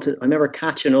remember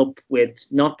catching up with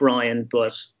not Brian,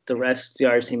 but the rest of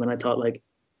the Irish team, and I thought like,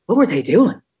 what were they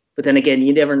doing? But then again,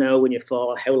 you never know when you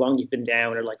fall how long you've been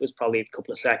down, or like it was probably a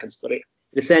couple of seconds. But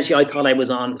essentially, I thought I was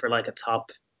on for like a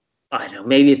top, I don't know,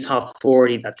 maybe a top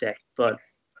 40 that day, but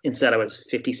instead I was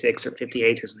 56 or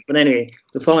 58 or something. But anyway,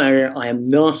 the following year, I am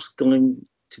not going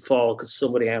to fall because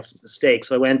somebody else's mistake.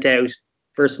 So I went out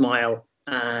first mile,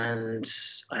 and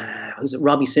was it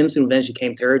Robbie Simpson eventually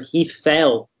came third. He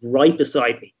fell right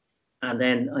beside me, and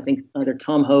then I think either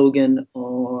Tom Hogan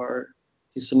or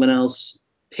someone else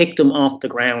picked him off the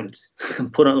ground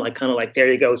and put on like kind of like,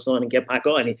 there you go, son, and get back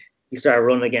on. And he started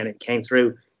running again and came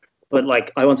through. But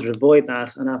like I wanted to avoid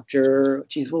that, and after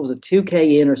what was it,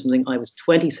 2K in or something, I was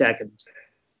 22nd,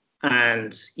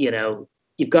 and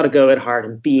you've got to go out hard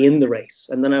and be in the race.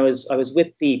 And then I was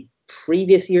with the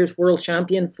previous year's world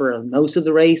champion for most of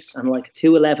the race, and like a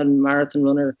 2:11 marathon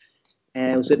runner.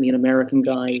 I was with me, an American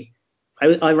guy.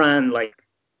 I ran like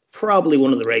probably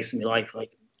one of the races in my life,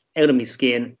 like out of my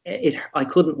skin. I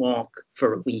couldn't walk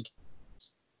for a week,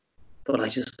 but I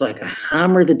just like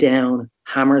hammered the down,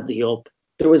 hammered the up.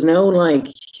 There was no like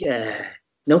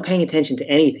no paying attention to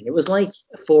anything. It was like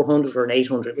a 400 or an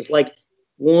 800. It was like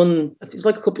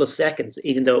a couple of seconds,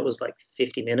 even though it was like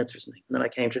 50 minutes or something. And then I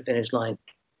came to the finish line,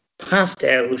 passed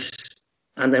out,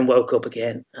 and then woke up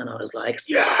again. And I was like,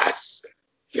 yes,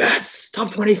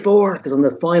 top 24. Because on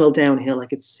the final downhill, I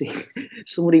could see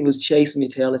somebody was chasing me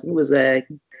tail. I think it was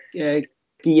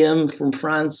Guillaume from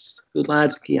France. Good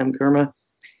lad, Guillaume Kerma.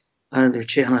 And they're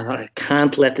chilling. I thought, I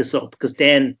can't let this up, because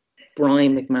then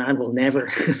Brian McMahon will never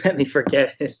let me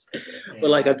forget it. But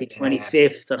like I'd be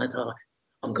 25th, and I thought,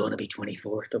 I'm going to be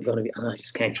 24th. And I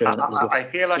just came through. And I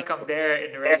feel like I'm there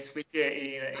in the race with you,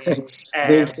 Ian.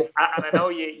 And I know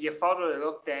you followed it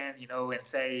up then, and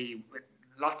say with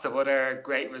lots of other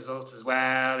great results as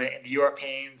well in the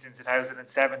Europeans in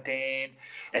 2017,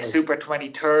 a super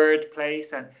 23rd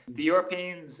place. And the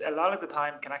Europeans, a lot of the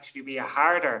time, can actually be a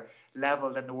harder level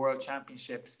than the World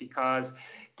Championships, because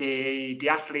the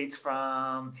athletes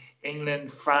from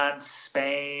England, France,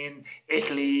 Spain,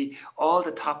 Italy, all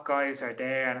the top guys are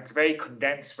there, and it's a very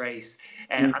condensed race.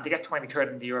 And to get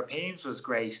 23rd in the Europeans was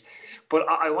great. But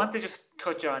I want to just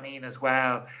touch on, Ian, as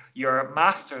well, your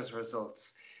Masters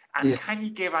results. And can you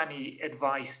give any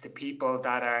advice to people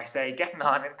that are, say, getting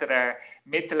on into their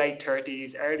mid to late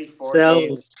 30s, early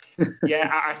 40s? Yeah,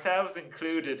 ourselves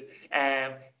included,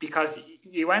 because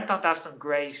you went on to have some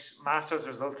great Masters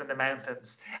results in the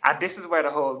mountains. And this is where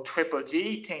the whole Triple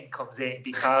G thing comes in,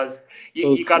 because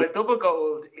you got a double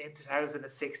gold in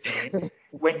 2016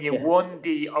 when you won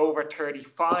the over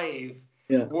 35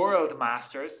 World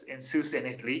Masters in Susa in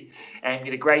Italy, and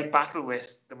you had a great battle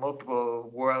with the multiple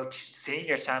world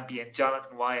senior champion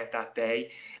Jonathan Wyatt that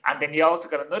day. And then you also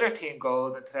got another team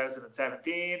gold in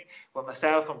 2017 with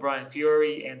myself and Brian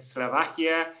Fury in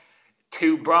Slovakia.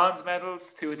 2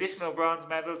 additional bronze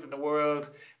medals in the World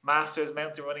Masters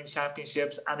Mountain Running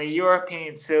Championships, and a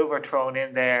European silver thrown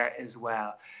in there as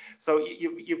well. So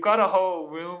you've got a whole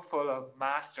room full of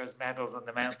Masters medals on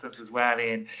the mountains as well,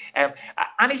 Ian.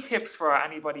 Any tips for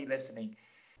anybody listening?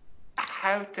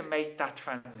 How to make that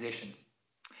transition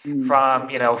from,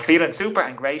 feeling super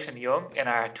and great and young in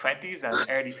our 20s and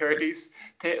early 30s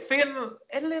to feeling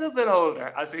a little bit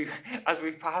older as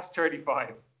we pass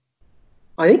 35?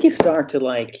 I think you start to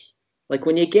like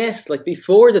when you get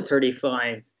before the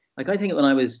 35, I think when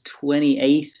I was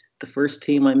 28, the first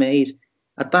team I made,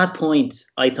 at that point,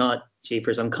 I thought,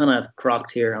 jeepers, I'm kind of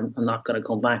crocked here. I'm not going to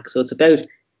come back. So it's about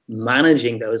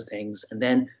managing those things. And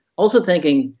then also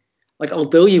thinking,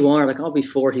 although you are, I'll be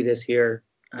 40 this year,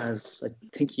 as I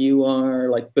think you are,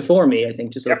 before me, I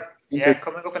think.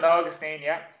 Coming up in August,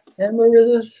 yeah. Where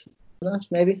is it?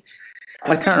 Maybe.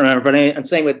 I can't remember. But and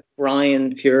same with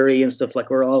Brian Fury and stuff,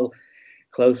 we're all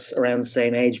close around the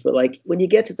same age. But when you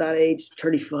get to that age,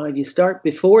 35, you start,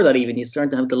 before that even, you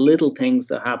start to have the little things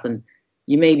that happen.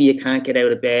 You can't get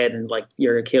out of bed and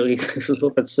your Achilles is a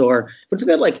little bit sore. But it's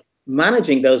about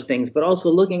managing those things, but also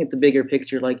looking at the bigger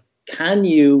picture. Can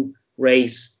you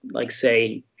race,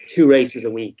 say, 2 races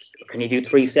a week? Or can you do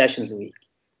 3 sessions a week?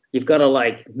 You've got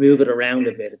to move it around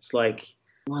a bit. It's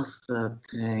what's that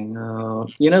thing?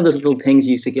 Those little things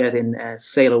you used to get in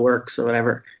Sailor Works or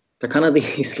whatever. They're kind of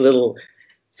these little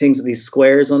things with these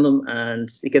squares on them, and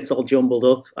it gets all jumbled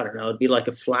up. I don't know. It'd be like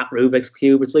a flat Rubik's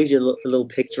Cube. It leaves you a little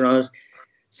picture on it.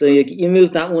 So you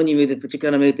move that one, you move it, but you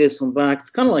got to move this one back. It's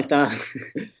kind of like that.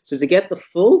 So to get the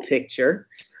full picture,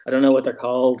 I don't know what they're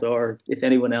called, or if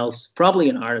anyone else, probably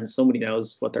in Ireland, somebody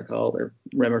knows what they're called or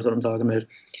remembers what I'm talking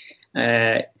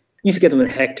about. Used to get them in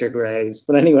hectograys,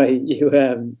 but anyway, you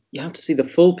have to see the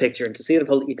full picture, and to see the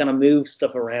full, you gotta move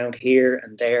stuff around here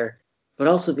and there, but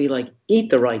also be eat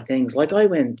the right things. I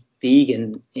went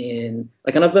vegan and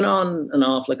I've been on and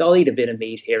off. I'll eat a bit of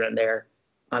meat here and there.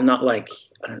 I'm not I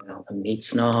don't know, a meat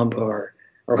snob or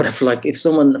whatever.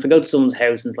 If I go to someone's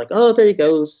house and it's oh, there you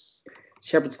go,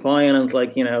 shepherd's pie, and I'm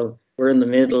we're in the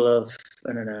middle of,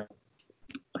 I don't know,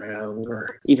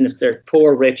 or even if they're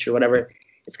poor, rich, or whatever,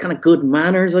 it's kind of good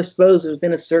manners, I suppose,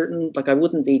 within a certain, I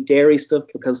wouldn't eat dairy stuff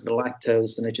because of the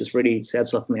lactose, and it just really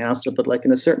sets off my acid. But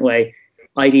in a certain way,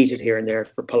 I'd eat it here and there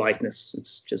for politeness.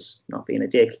 It's just not being a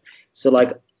dick. So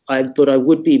I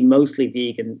would be mostly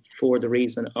vegan for the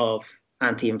reason of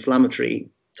anti-inflammatory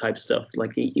type stuff.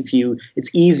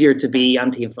 It's easier to be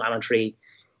anti-inflammatory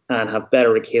and have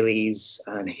better Achilles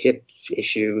and hip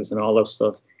issues and all that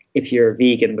stuff if you're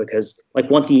vegan, because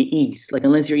what do you eat?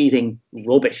 Unless you're eating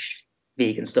rubbish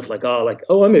vegan stuff,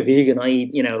 I'm a vegan, I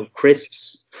eat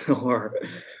crisps or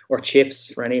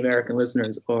chips for any American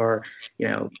listeners, or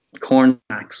corn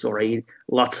snacks, or I eat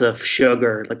lots of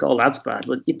sugar, all that's bad.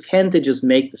 But you tend to just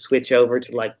make the switch over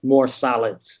to more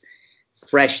salads,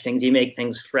 fresh things. You make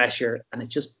things fresher, and it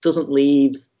just doesn't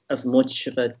leave as much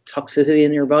of a toxicity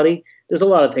in your body. There's a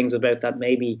lot of things about that,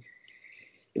 maybe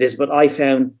it is, but I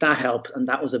found that helped, and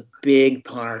that was a big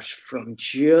part from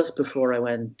just before I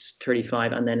went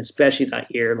 35, and then especially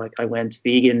that year, I went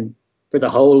vegan for the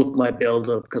whole of my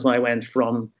build-up, because I went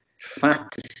from fat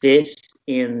to fit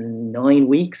in 9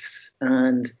 weeks,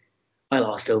 and I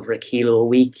lost over 1 kilo a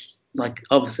week.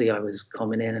 Obviously I was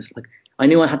coming in, it's I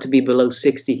knew I had to be below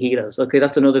 60 kilos. Okay,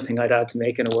 that's another thing I'd add to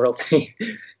making a world team.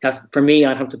 For me,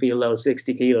 I'd have to be below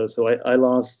 60 kilos. So I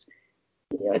lost,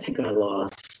 I think I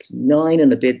lost 9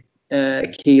 and a bit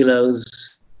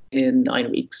kilos in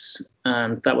 9 weeks.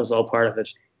 And that was all part of it.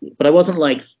 But I wasn't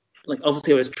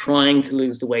obviously I was trying to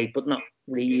lose the weight, but not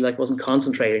really, wasn't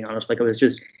concentrating on it. I was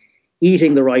just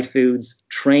eating the right foods,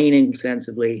 training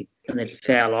sensibly, and it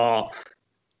fell off.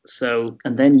 So,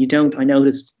 and then I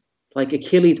noticed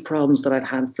Achilles problems that I'd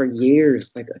had for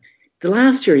years. The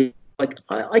last year,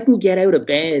 I can get out of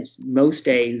bed most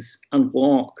days and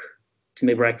walk to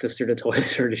my breakfast or the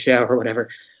toilet or the shower or whatever.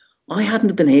 I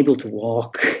hadn't been able to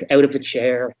walk out of a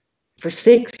chair for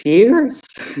 6 years.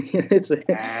 It's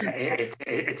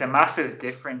a massive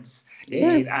difference,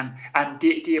 Yeah. Ian. And do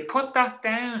you put that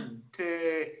down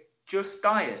to just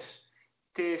diet,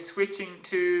 to switching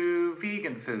to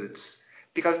vegan foods?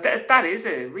 Because that is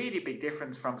a really big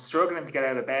difference from struggling to get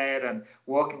out of bed and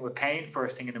walking with pain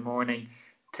first thing in the morning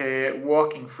to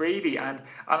walking freely. And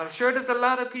I'm sure there's a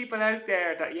lot of people out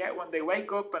there that, yeah, when they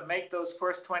wake up and make those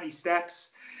first 20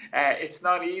 steps, it's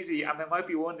not easy. And they might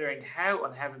be wondering, how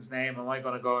in heaven's name am I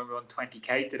going to go and run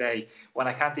 20K today when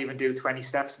I can't even do 20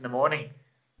 steps in the morning?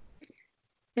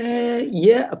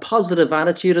 Yeah, a positive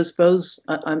attitude, I suppose.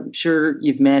 I'm sure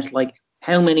you've met, like,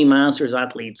 how many masters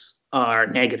athletes are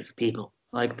negative people.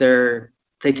 Like,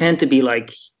 they tend to be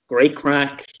like great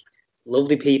crack,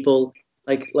 lovely people.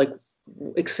 Like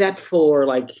except for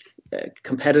like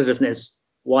competitiveness,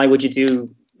 why would you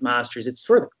do masters? It's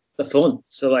for the fun.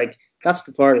 So like that's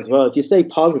the part as well. If you stay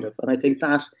positive, and I think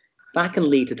that can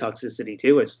lead to toxicity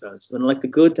too, I suppose. When like the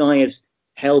good diet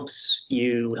helps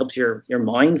your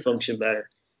mind function better.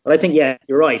 But I think, yeah,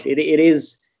 you're right. It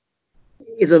is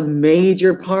a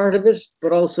major part of it,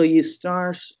 but also you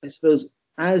start, I suppose,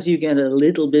 as you get a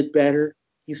little bit better,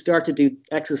 you start to do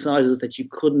exercises that you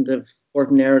couldn't have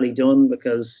ordinarily done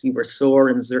because you were sore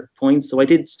in certain points. So I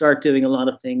did start doing a lot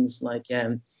of things like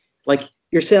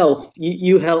yourself.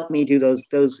 You helped me do those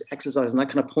exercises, and that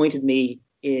kind of pointed me.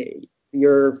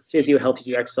 Your physio helped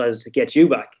you do exercises to get you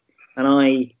back, and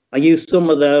I used some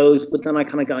of those, but then I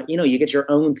kind of got, you get your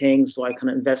own thing. So I kind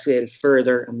of investigated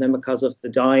further. And then because of the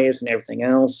diet and everything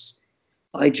else,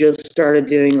 I just started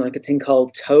doing like a thing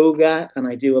called toga. And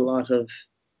I do a lot of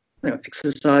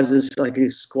exercises. I do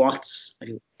squats, I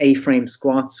do A-frame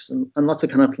squats and lots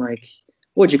of kind of like,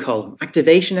 what do you call them?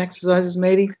 Activation exercises,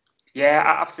 maybe? Yeah,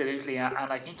 absolutely. And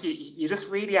I think you just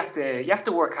really have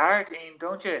to work hard, Ian,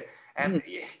 don't you?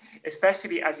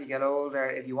 Especially as you get older,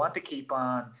 if you want to keep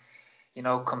on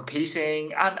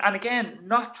competing and again,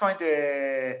 not trying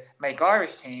to make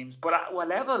Irish teams, but at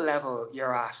whatever level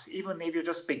you're at, even if you're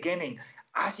just beginning,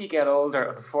 as you get older,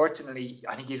 unfortunately,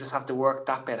 I think you just have to work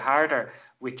that bit harder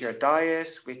with your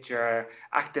diet, with your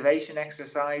activation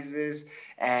exercises,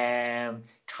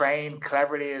 train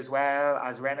cleverly as well,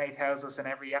 as Renee tells us in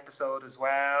every episode as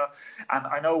well. And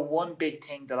I know one big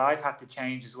thing that I've had to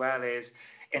change as well is,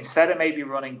 instead of maybe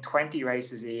running 20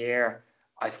 races a year,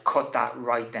 I've cut that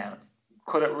right down.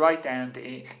 Cut it right down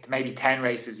to maybe 10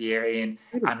 races a year in,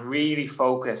 and really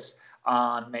focus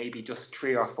on maybe just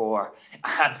 3 or 4.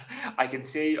 And I can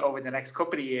see over the next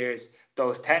couple of years,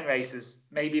 those 10 races,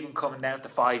 maybe even coming down to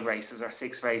 5 races or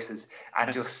 6 races,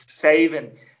 and just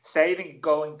saving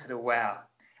going to the well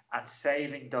and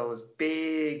saving those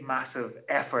big, massive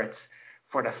efforts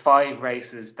for the 5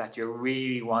 races that you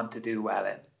really want to do well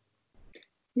in.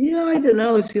 Yeah, I don't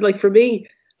know. See, like for me,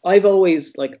 I've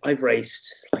always I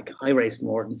race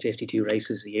more than 52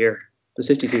 races a year. There's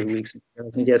 52 weeks. I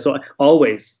think, yeah. So I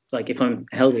always, if I'm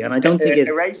healthy, and I don't think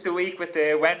a race a week with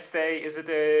the Wednesday. Is it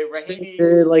the Raheny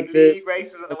League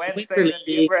races on the Wednesday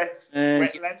and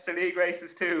the Leinster League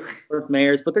races too?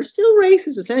 Mayors, but there's still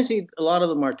races. Essentially, a lot of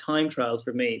them are time trials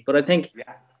for me. But I think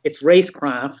it's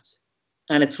racecraft,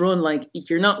 and it's run like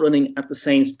you're not running at the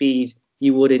same speed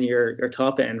you would in your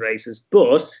top end races,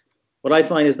 but what I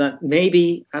find is that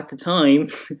maybe at the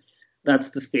time, that's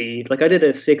the speed. Like I did a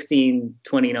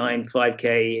 16:29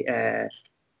 5K,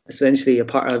 essentially a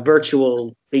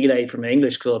virtual relay from an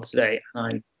English club today.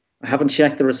 And I haven't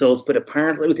checked the results, but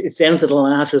apparently it's down to the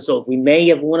last result. We may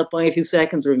have won it by a few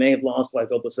seconds, or we may have lost by a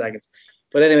couple of seconds.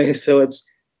 But anyway, so it's,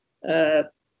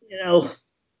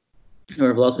 or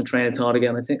I've lost my train of thought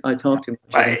again. I think I talked too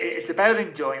much. It's about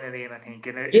enjoying it, Ian, I think,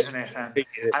 isn't it? And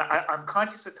I'm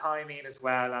conscious of time, Ian, as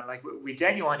well. And we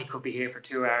genuinely could be here for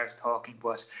 2 hours talking.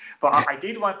 But I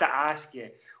did want to ask you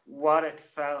what it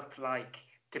felt like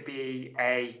to be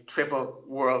a triple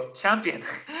world champion,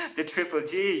 the Triple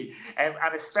G, and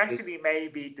especially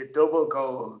maybe the double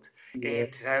gold in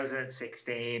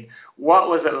 2016. What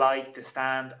was it like to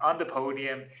stand on the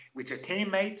podium with your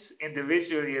teammates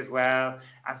individually as well,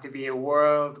 and to be a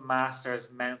World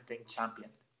Masters mountain champion?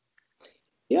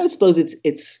 Yeah, I suppose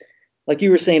it's like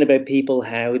you were saying about people,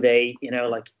 how they,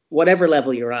 whatever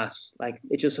level you're at,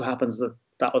 it just so happens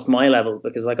that was my level,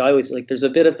 because I always there's a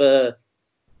bit of a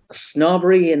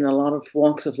snobbery in a lot of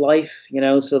walks of life,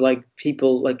 so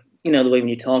people, the way when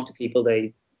you talk to people,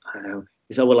 they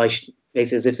say, well, they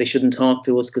say as if they shouldn't talk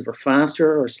to us because we're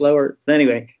faster or slower. But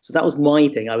anyway, so that was my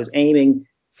thing. I was aiming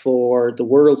for the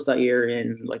worlds that year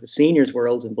in the seniors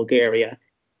worlds in Bulgaria.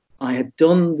 I had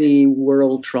done the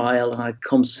world trial and I'd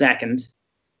come second,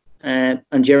 and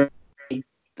Jeremy,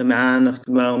 the man of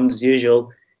the moment as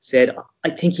usual, said, I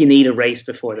think you need a race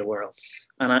before the Worlds.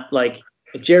 And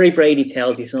if Jerry Brady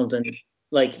tells you something,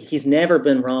 like, he's never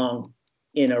been wrong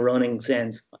in a running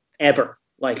sense, ever,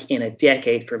 like in a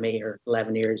decade for me, or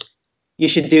 11 years. You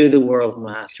should do the World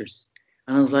Masters.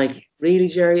 And I was like, really,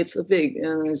 Jerry? It's a big,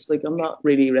 and it's like, I'm not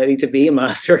really ready to be a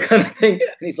master kind of thing. And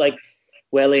he's like,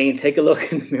 well, Ian, take a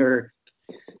look in the mirror.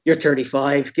 You're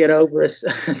 35, get over it.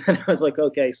 And I was like,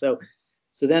 okay. So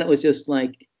then it was just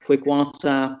like quick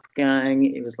WhatsApp gang.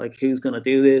 It was like, who's going to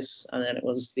do this? And then it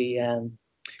was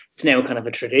it's now kind of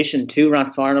a tradition. 2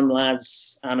 Rathfarnham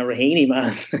lads and a Raheny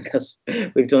man, because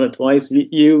we've done it twice.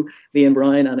 You, me and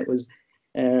Brian, and it was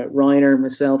Reiner,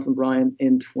 myself and Brian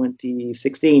in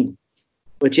 2016.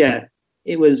 But yeah,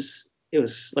 it was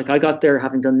like, I got there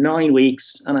having done 9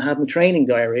 weeks, and I had my training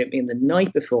diary. I mean, the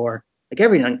night before, like,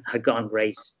 everything had gone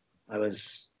great. I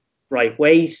was right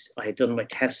weight. I had done my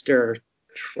tester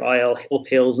trial up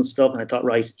hills and stuff, and I thought,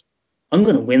 right, I'm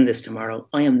going to win this tomorrow.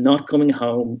 I am not coming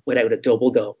home without a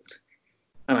double gold.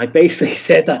 And I basically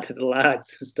said that to the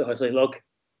lads and stuff. I was like, look,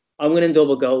 I'm winning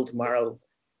double gold tomorrow.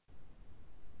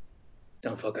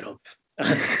 Don't fuck it up.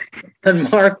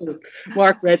 And Mark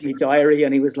read my diary,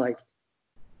 and he was like,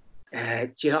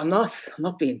 I'm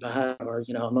not being bad, or,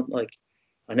 I'm not like,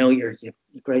 I know you're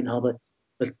great and all, but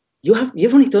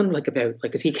you've only done like about, like,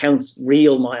 because he counts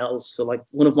real miles. So like,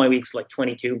 one of my weeks, like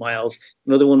 22 miles,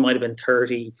 another one might have been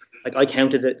 30. Like, I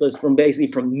counted it was from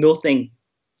nothing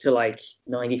to like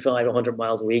 95, 100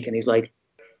 miles a week. And he's like,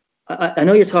 I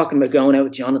know you're talking about going out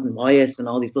with Jonathan Wyatt and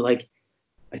all these, but like,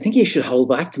 I think you should hold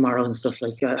back tomorrow and stuff.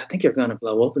 Like, I think you're going to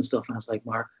blow up and stuff. And I was like,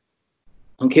 Mark,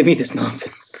 don't give me this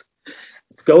nonsense.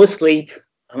 Let's go to sleep,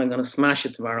 and I'm going to smash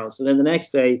it tomorrow. So then the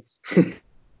next day,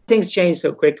 things change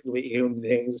so quickly with human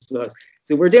beings.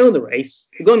 So we're doing the race.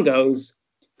 The gun goes,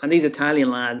 and these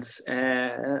Italian lads,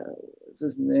 what's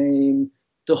his name?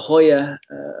 De Hoya.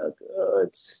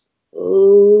 It's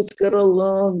got a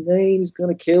long name. He's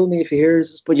going to kill me if he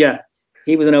hears this. But yeah,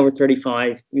 he was an over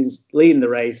 35. He was leading the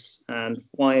race, and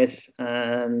Wyatt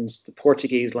and the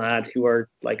Portuguese lad, who are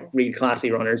like really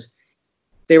classy runners,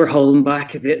 they were holding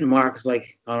back a bit, and Mark was like,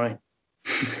 all right,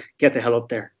 get the hell up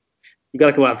there. You got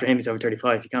to go after him. He's over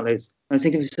 35. You can't lose. I was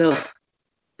thinking to myself,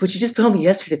 but you just told me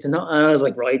yesterday to not. And I was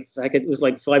like, right. It was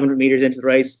like 500 meters into the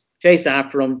race. Chase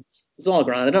after him. It's all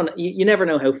grand. You never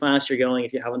know how fast you're going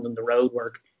if you haven't done the road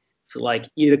work. So like,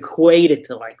 you'd equate it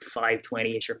to like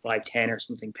 5:20ish or 5:10 or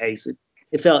something pace.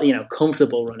 It felt,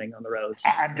 comfortable running on the road.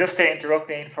 And just to interrupt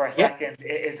Ian for a second,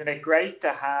 isn't it great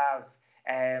to have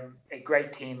a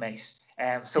great teammate?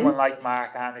 Someone like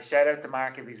Mark, and a shout out to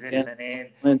Mark if he's listening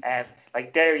in.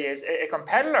 Like, there he is, a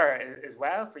competitor as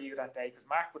well for you that day, because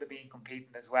Mark would have been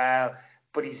competing as well,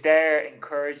 but he's there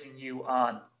encouraging you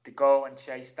on to go and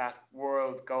chase that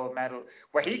world gold medal,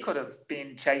 where he could have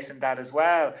been chasing that as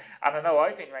well. And I know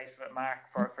I've been racing with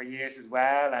Mark for years as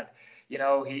well, and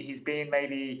he's been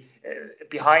maybe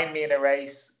behind me in a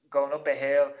race going up a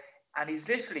hill, and he's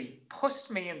literally pushed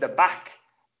me in the back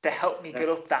to help me get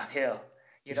up that hill.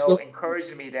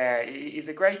 Encouraging me there. He's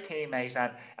a great teammate,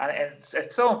 and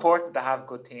it's so important to have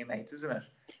good teammates, isn't it?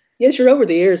 Yeah, sure. Over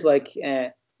the years, like,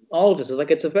 all of us,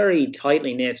 like, it's a very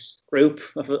tightly knit group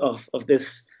of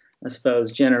this, I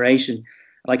suppose, generation.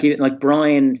 Like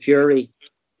Brian Fury,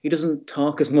 he doesn't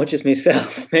talk as much as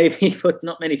myself, maybe, but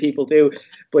not many people do.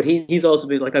 But he's also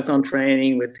been, like, I've gone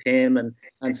training with him,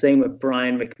 and same with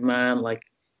Brian McMahon. Like,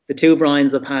 the two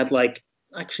Brians I've had, like,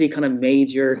 actually kind of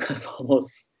major, kind of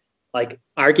almost like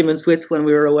arguments with when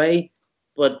we were away,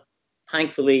 but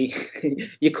thankfully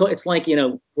it's like,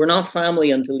 we're not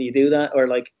family until you do that, or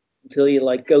like until you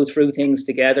like go through things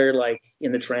together, like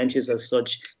in the trenches as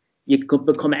such, you could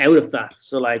become out of that.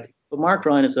 So like, but Mark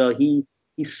Ryan as well,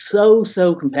 he's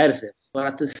so competitive, but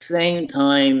at the same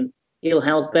time he'll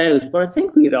help out. But I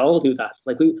think we'd all do that.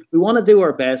 Like, we want to do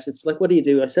our best. It's like, what do you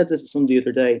do? I said this to somebody the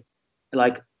other day,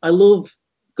 like, I love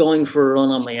going for a run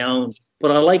on my own,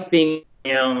 but I like being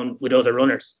own with other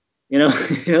runners,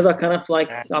 that kind of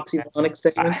like oxymoronic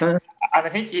statement kind of. And I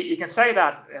think you can say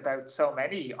that about so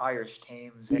many Irish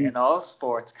teams in all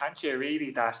sports, can't you? Really,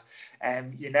 that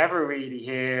you never really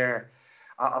hear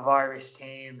of Irish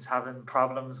teams having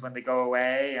problems when they go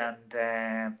away. And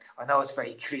I know it's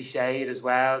very cliched as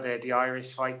well, the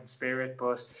Irish fighting spirit,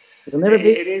 but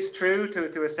it is true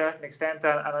to a certain extent.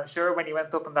 And I'm sure when you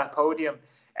went up on that podium,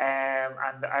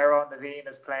 and Aaron Naveen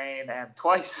is playing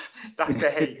twice that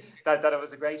day, that it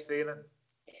was a great feeling.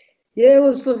 Yeah, it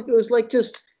was like,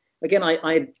 just, again,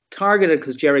 I targeted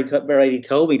because Jerry Brady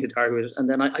told me to target it, and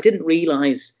then I didn't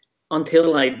realise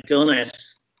until I'd done it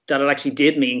that it actually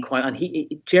did mean quite.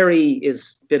 And Jerry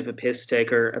is a bit of a piss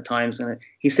taker at times, and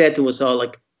he said to us all,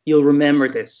 like, you'll remember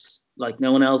this. Like,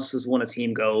 no one else has won a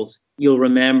team gold. You'll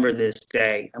remember this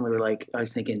day. And we were like, I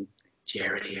was thinking,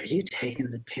 Jerry, are you taking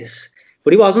the piss?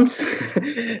 But he wasn't.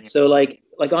 So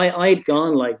I'd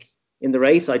gone like in the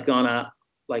race, I'd gone at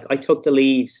like I took the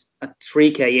lead at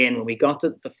 3K in. When we got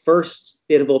to the first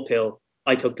bit of uphill,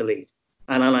 I took the lead.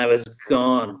 And then I was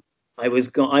gone. I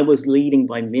was leading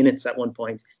by minutes at one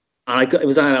point. And it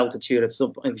was at altitude. It was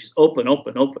just up and up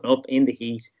and up and up in the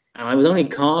heat. And I was only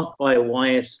caught by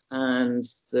Wyatt and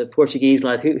the Portuguese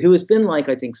lad who has been like,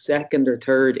 I think, second or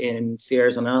third in Sierra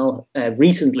Zonal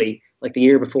recently, like the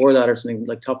year before that or something,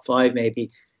 like top 5 maybe.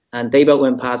 And they both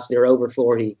went past, they were over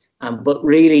 40. But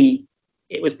really,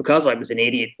 it was because I was an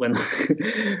idiot. When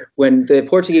when the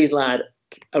Portuguese lad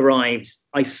arrived,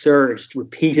 I surged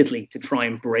repeatedly to try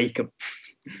and break him.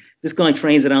 This guy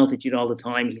trains at altitude all the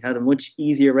time. He had a much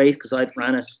easier race because I'd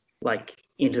ran it like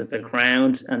into the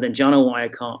ground. And then John O'Wire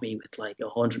caught me with like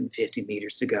 150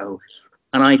 meters to go.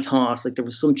 And I thought like there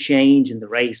was some change in the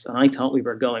race. And I thought we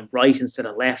were going right instead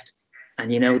of left.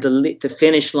 And, you know, the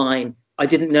finish line, I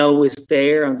didn't know was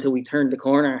there until we turned the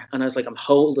corner. And I was like, I've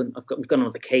got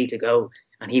another K to go.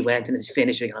 And he went and he's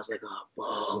finishing. And I was like, oh,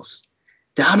 balls.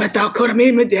 Damn it, that could have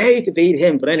made my day to beat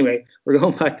him. But anyway, we're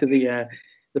going back to the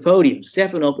podium.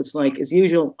 Stepping up, it's like, as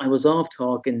usual, I was off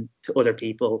talking to other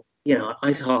people. You know,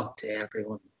 I talked to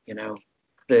everyone, you know,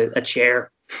 a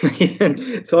chair.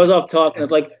 So I was off talking. I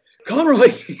was like,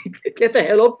 Conroy, get the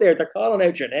hell up there. They're calling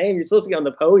out your name. You're supposed to be on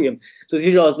the podium. So as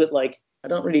usual, I was a bit like, I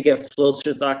don't really get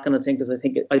flustered, that kind of thing, because I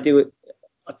think I do it,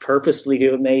 I purposely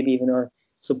do it, maybe even or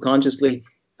subconsciously.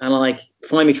 And I like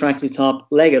finally track to the top,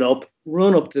 leg it up,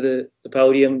 run up to the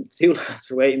podium. 2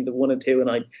 lads are waiting, the 1 and 2, and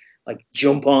I like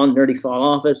jump on, nearly fall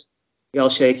off it. We all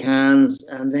shake hands,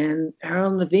 and then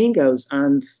Aaron Levine goes,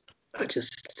 and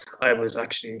I was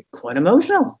actually quite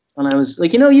emotional. And I was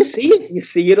like, you know, you see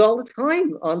it all the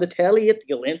time on the telly at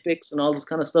the Olympics and all this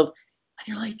kind of stuff. And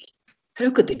you're like, how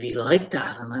could they be like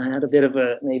that? And I had a bit of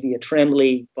maybe a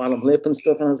trembly bottom lip and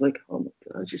stuff. And I was like, oh my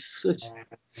God, you're such...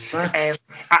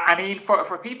 I mean,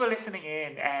 for people listening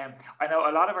in, I know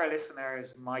a lot of our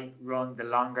listeners might run the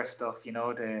longer stuff, you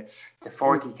know, the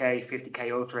 40K,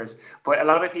 50K ultras, but a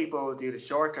lot of people do the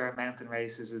shorter mountain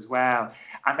races as well.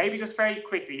 And maybe just very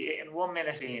quickly, in 1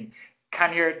 minute, Ian,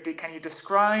 can you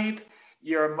describe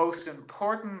your most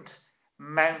important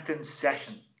mountain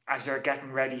session as you're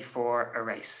getting ready for a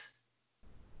race?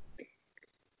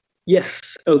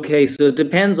 Yes. Okay. So it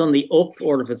depends on the up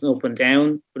or if it's up and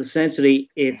down, but essentially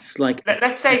it's like...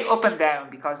 Let's say up and down,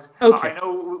 because okay. I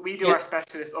know we do our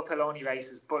specialist uphill only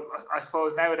races, but I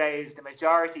suppose nowadays the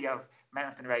majority of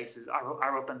mountain races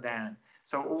are up and down.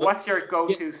 So what's your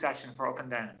go-to session for up and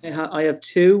down? I have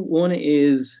 2. One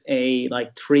is a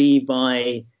like 3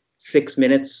 by 6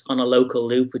 minutes on a local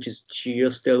loop, which is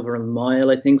just over a mile,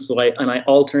 I think. So I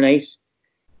alternate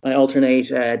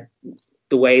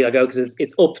the way I go, because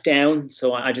it's up down,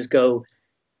 so I just go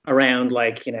around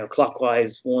like, you know,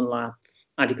 clockwise 1 lap,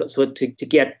 so to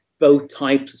get both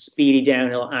types of speedy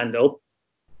downhill and up,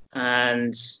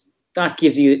 and that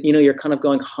gives you, you know, you're kind of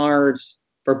going hard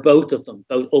for both of them,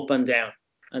 both up and down.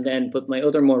 And then, but my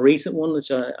other more recent one,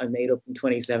 which I made up in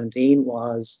 2017,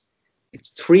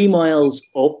 it's 3 miles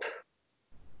up,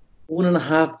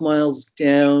 1.5 miles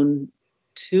down,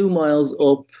 2 miles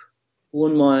up,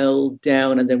 1 mile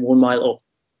down, and then 1 mile up.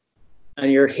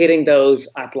 And you're hitting those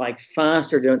at like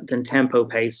faster than tempo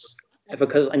pace,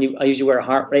 because I usually wear a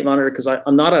heart rate monitor because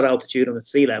I'm not at altitude, I'm at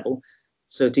sea level.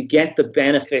 So to get the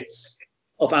benefits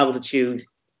of altitude,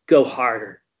 go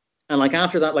harder. And like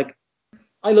after that, like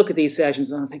I look at these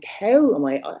sessions and I think, how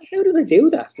did I do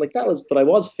that? Like but I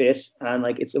was fit, and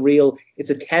like it's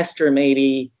a tester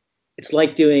maybe. It's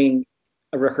like doing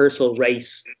a rehearsal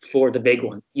race for the big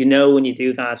one. You know, when you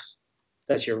do that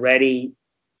you're ready,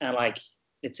 and like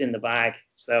it's in the bag.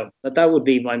 So that would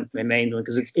be my main one,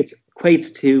 because it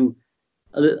equates to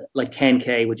like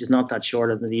 10K, which is not that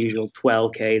shorter than the usual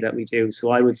 12K that we do.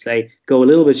 So I would say go a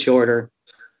little bit shorter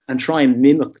and try and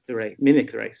mimic the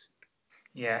race.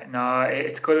 Yeah, no,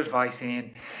 it's good advice,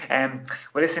 Ian. Well,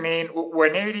 listen, Ian,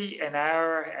 we're nearly an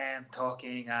hour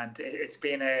talking, and it's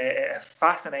been a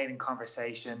fascinating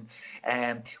conversation.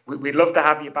 We'd love to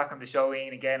have you back on the show,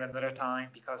 Ian, again another time,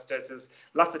 because there's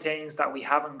lots of things that we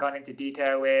haven't gone into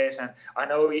detail with, and I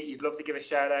know you'd love to give a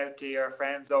shout out to your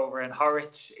friends over in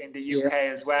Horwich in the UK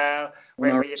as well,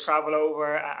 where you travel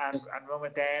over and run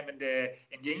with them in the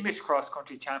English Cross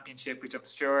Country Championship, which I'm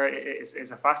sure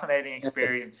is a fascinating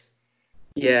experience.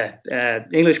 Yeah,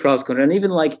 English cross country, and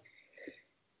even like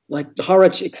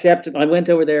Horwich accepted. I went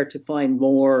over there to find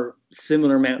more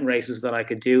similar mountain races that I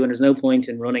could do, and there's no point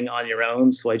in running on your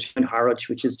own. So I joined Harwich,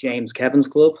 which is James Kevin's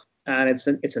club, and it's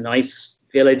a nice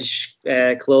village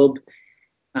club,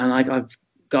 and I've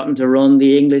gotten to run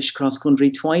the English cross country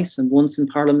twice and once in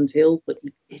Parliament Hill. But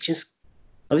it just,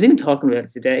 I was even talking about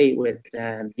it today with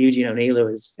Eugene O'Neill, who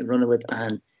I was running with,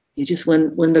 and you just,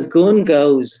 when the gun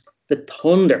goes, the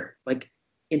thunder, like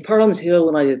in Parliament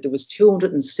Hill there was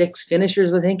 206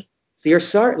 finishers, I think. So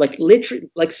you're like literally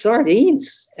like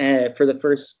sardines for the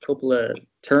first couple of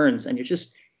turns, and you're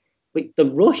just like the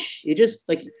rush. You just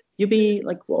like, you'd be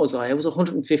like, what was I? I was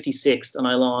 156th, and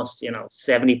I lost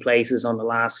 70 places on the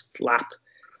last lap.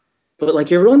 But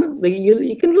like, you're running, like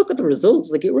you can look at the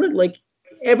results. Like, you're running, like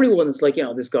everyone's like,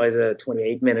 this guy's a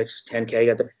 28-minute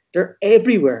 10K. They're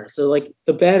everywhere. So like,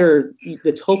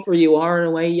 the tougher you are in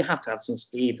a way. You have to have some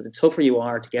speed, but the tougher you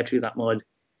are to get through that mud,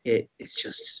 it's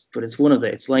just. But it's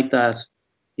it's like that,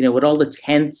 with all the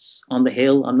tents on the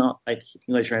hill. I'm not like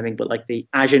English or anything, but like the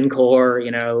Agincourt,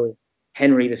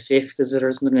 Henry V, is it,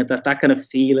 or something like that? That kind of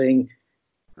feeling.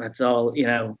 That's all,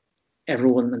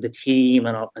 everyone and the team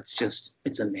and all.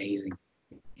 It's amazing.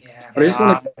 Yeah,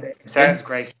 it sounds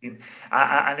great.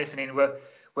 And listening, we'll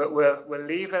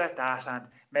leave it at that, and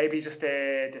maybe just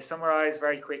to summarise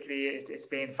very quickly, it's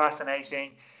been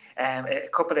fascinating. A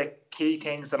couple of key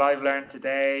things that I've learned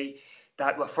today.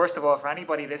 That, well, first of all, for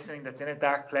anybody listening that's in a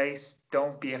dark place,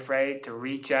 don't be afraid to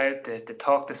reach out, to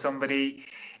talk to somebody.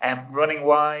 Running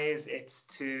wise, it's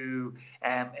to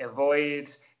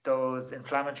avoid those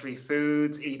inflammatory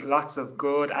foods, eat lots of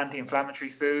good anti-inflammatory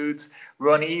foods,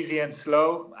 run easy and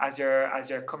slow as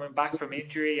you're coming back from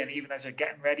injury, and even as you're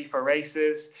getting ready for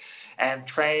races, and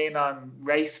train on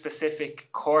race specific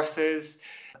courses.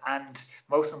 And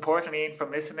most importantly, Ian, from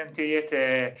listening to you,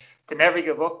 to never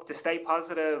give up, to stay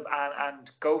positive and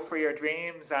go for your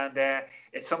dreams. And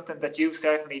it's something that you've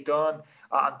certainly done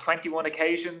on 21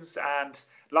 occasions, and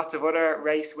lots of other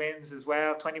race wins as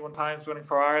well, 21 times running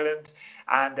for Ireland,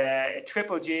 and a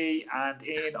Triple G. And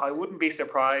Ian, I wouldn't be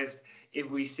surprised if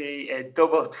we see a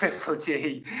double Triple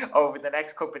G over the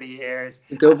next couple of years.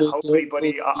 And hopefully,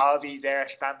 buddy, I'll be there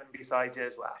standing beside you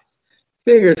as well.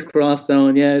 Fingers crossed,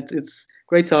 Owen. Yeah, it's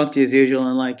great talking to you as usual,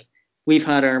 and like, we've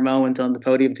had our moment on the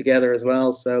podium together as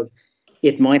well, so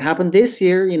it might happen this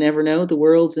year. You never know. The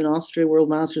World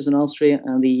Masters in Austria,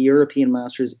 and the European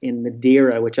Masters in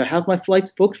Madeira, which I have my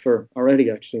flights booked for already,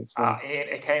 actually. So.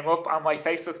 It came up on my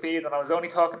Facebook feed, and I was only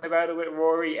talking about it with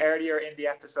Rory earlier in the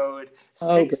episode.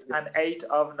 6th and 8th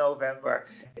of November.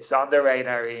 It's on the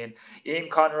radar, Ian. Ian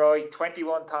Conroy,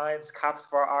 21 times caps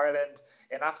for Ireland,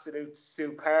 an absolute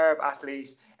superb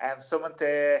athlete, and someone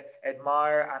to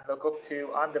admire and look up to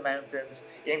on the mountains.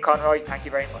 Ian Conroy, thank you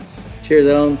very much. Cheers,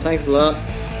 Owen. Thanks a lot.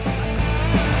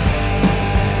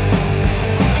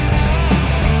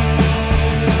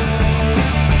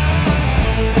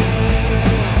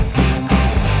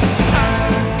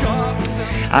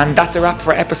 And that's a wrap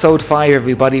for episode 5,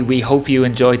 everybody. We hope you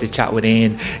enjoyed the chat with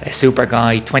Ian, a super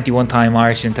guy, 21-time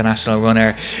Irish international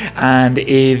runner. And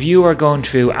if you are going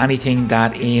through anything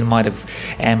that Ian might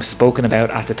have spoken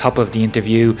about at the top of the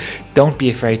interview, don't be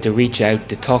afraid to reach out,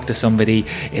 to talk to somebody.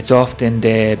 It's often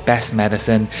the best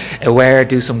medicine. Aware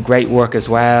do some great work as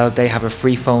well. They have a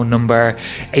free phone number,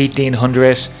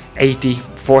 1800 80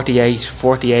 48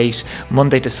 48,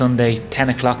 Monday to Sunday, 10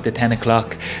 o'clock to 10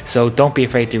 o'clock. So don't be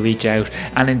afraid to reach out.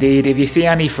 And indeed, if you see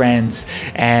any friends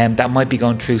that might be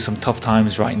going through some tough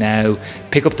times right now,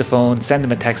 pick up the phone, send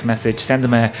them a text message, send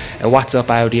them a WhatsApp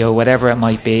audio, whatever it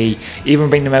might be. Even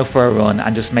bring them out for a run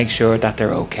and just make sure that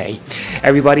they're okay.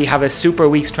 Everybody have a super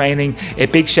week's training. A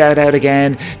big shout out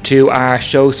again to our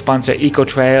show sponsor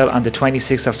EcoTrail on the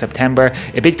 26th of September.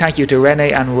 A big thank you to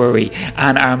Rene and Rory,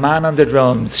 and our man on the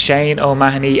drums, Shane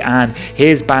O'Mahony, and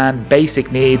his band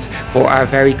Basic Needs for our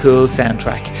very cool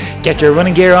soundtrack. Get your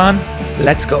running gear on,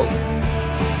 let's go.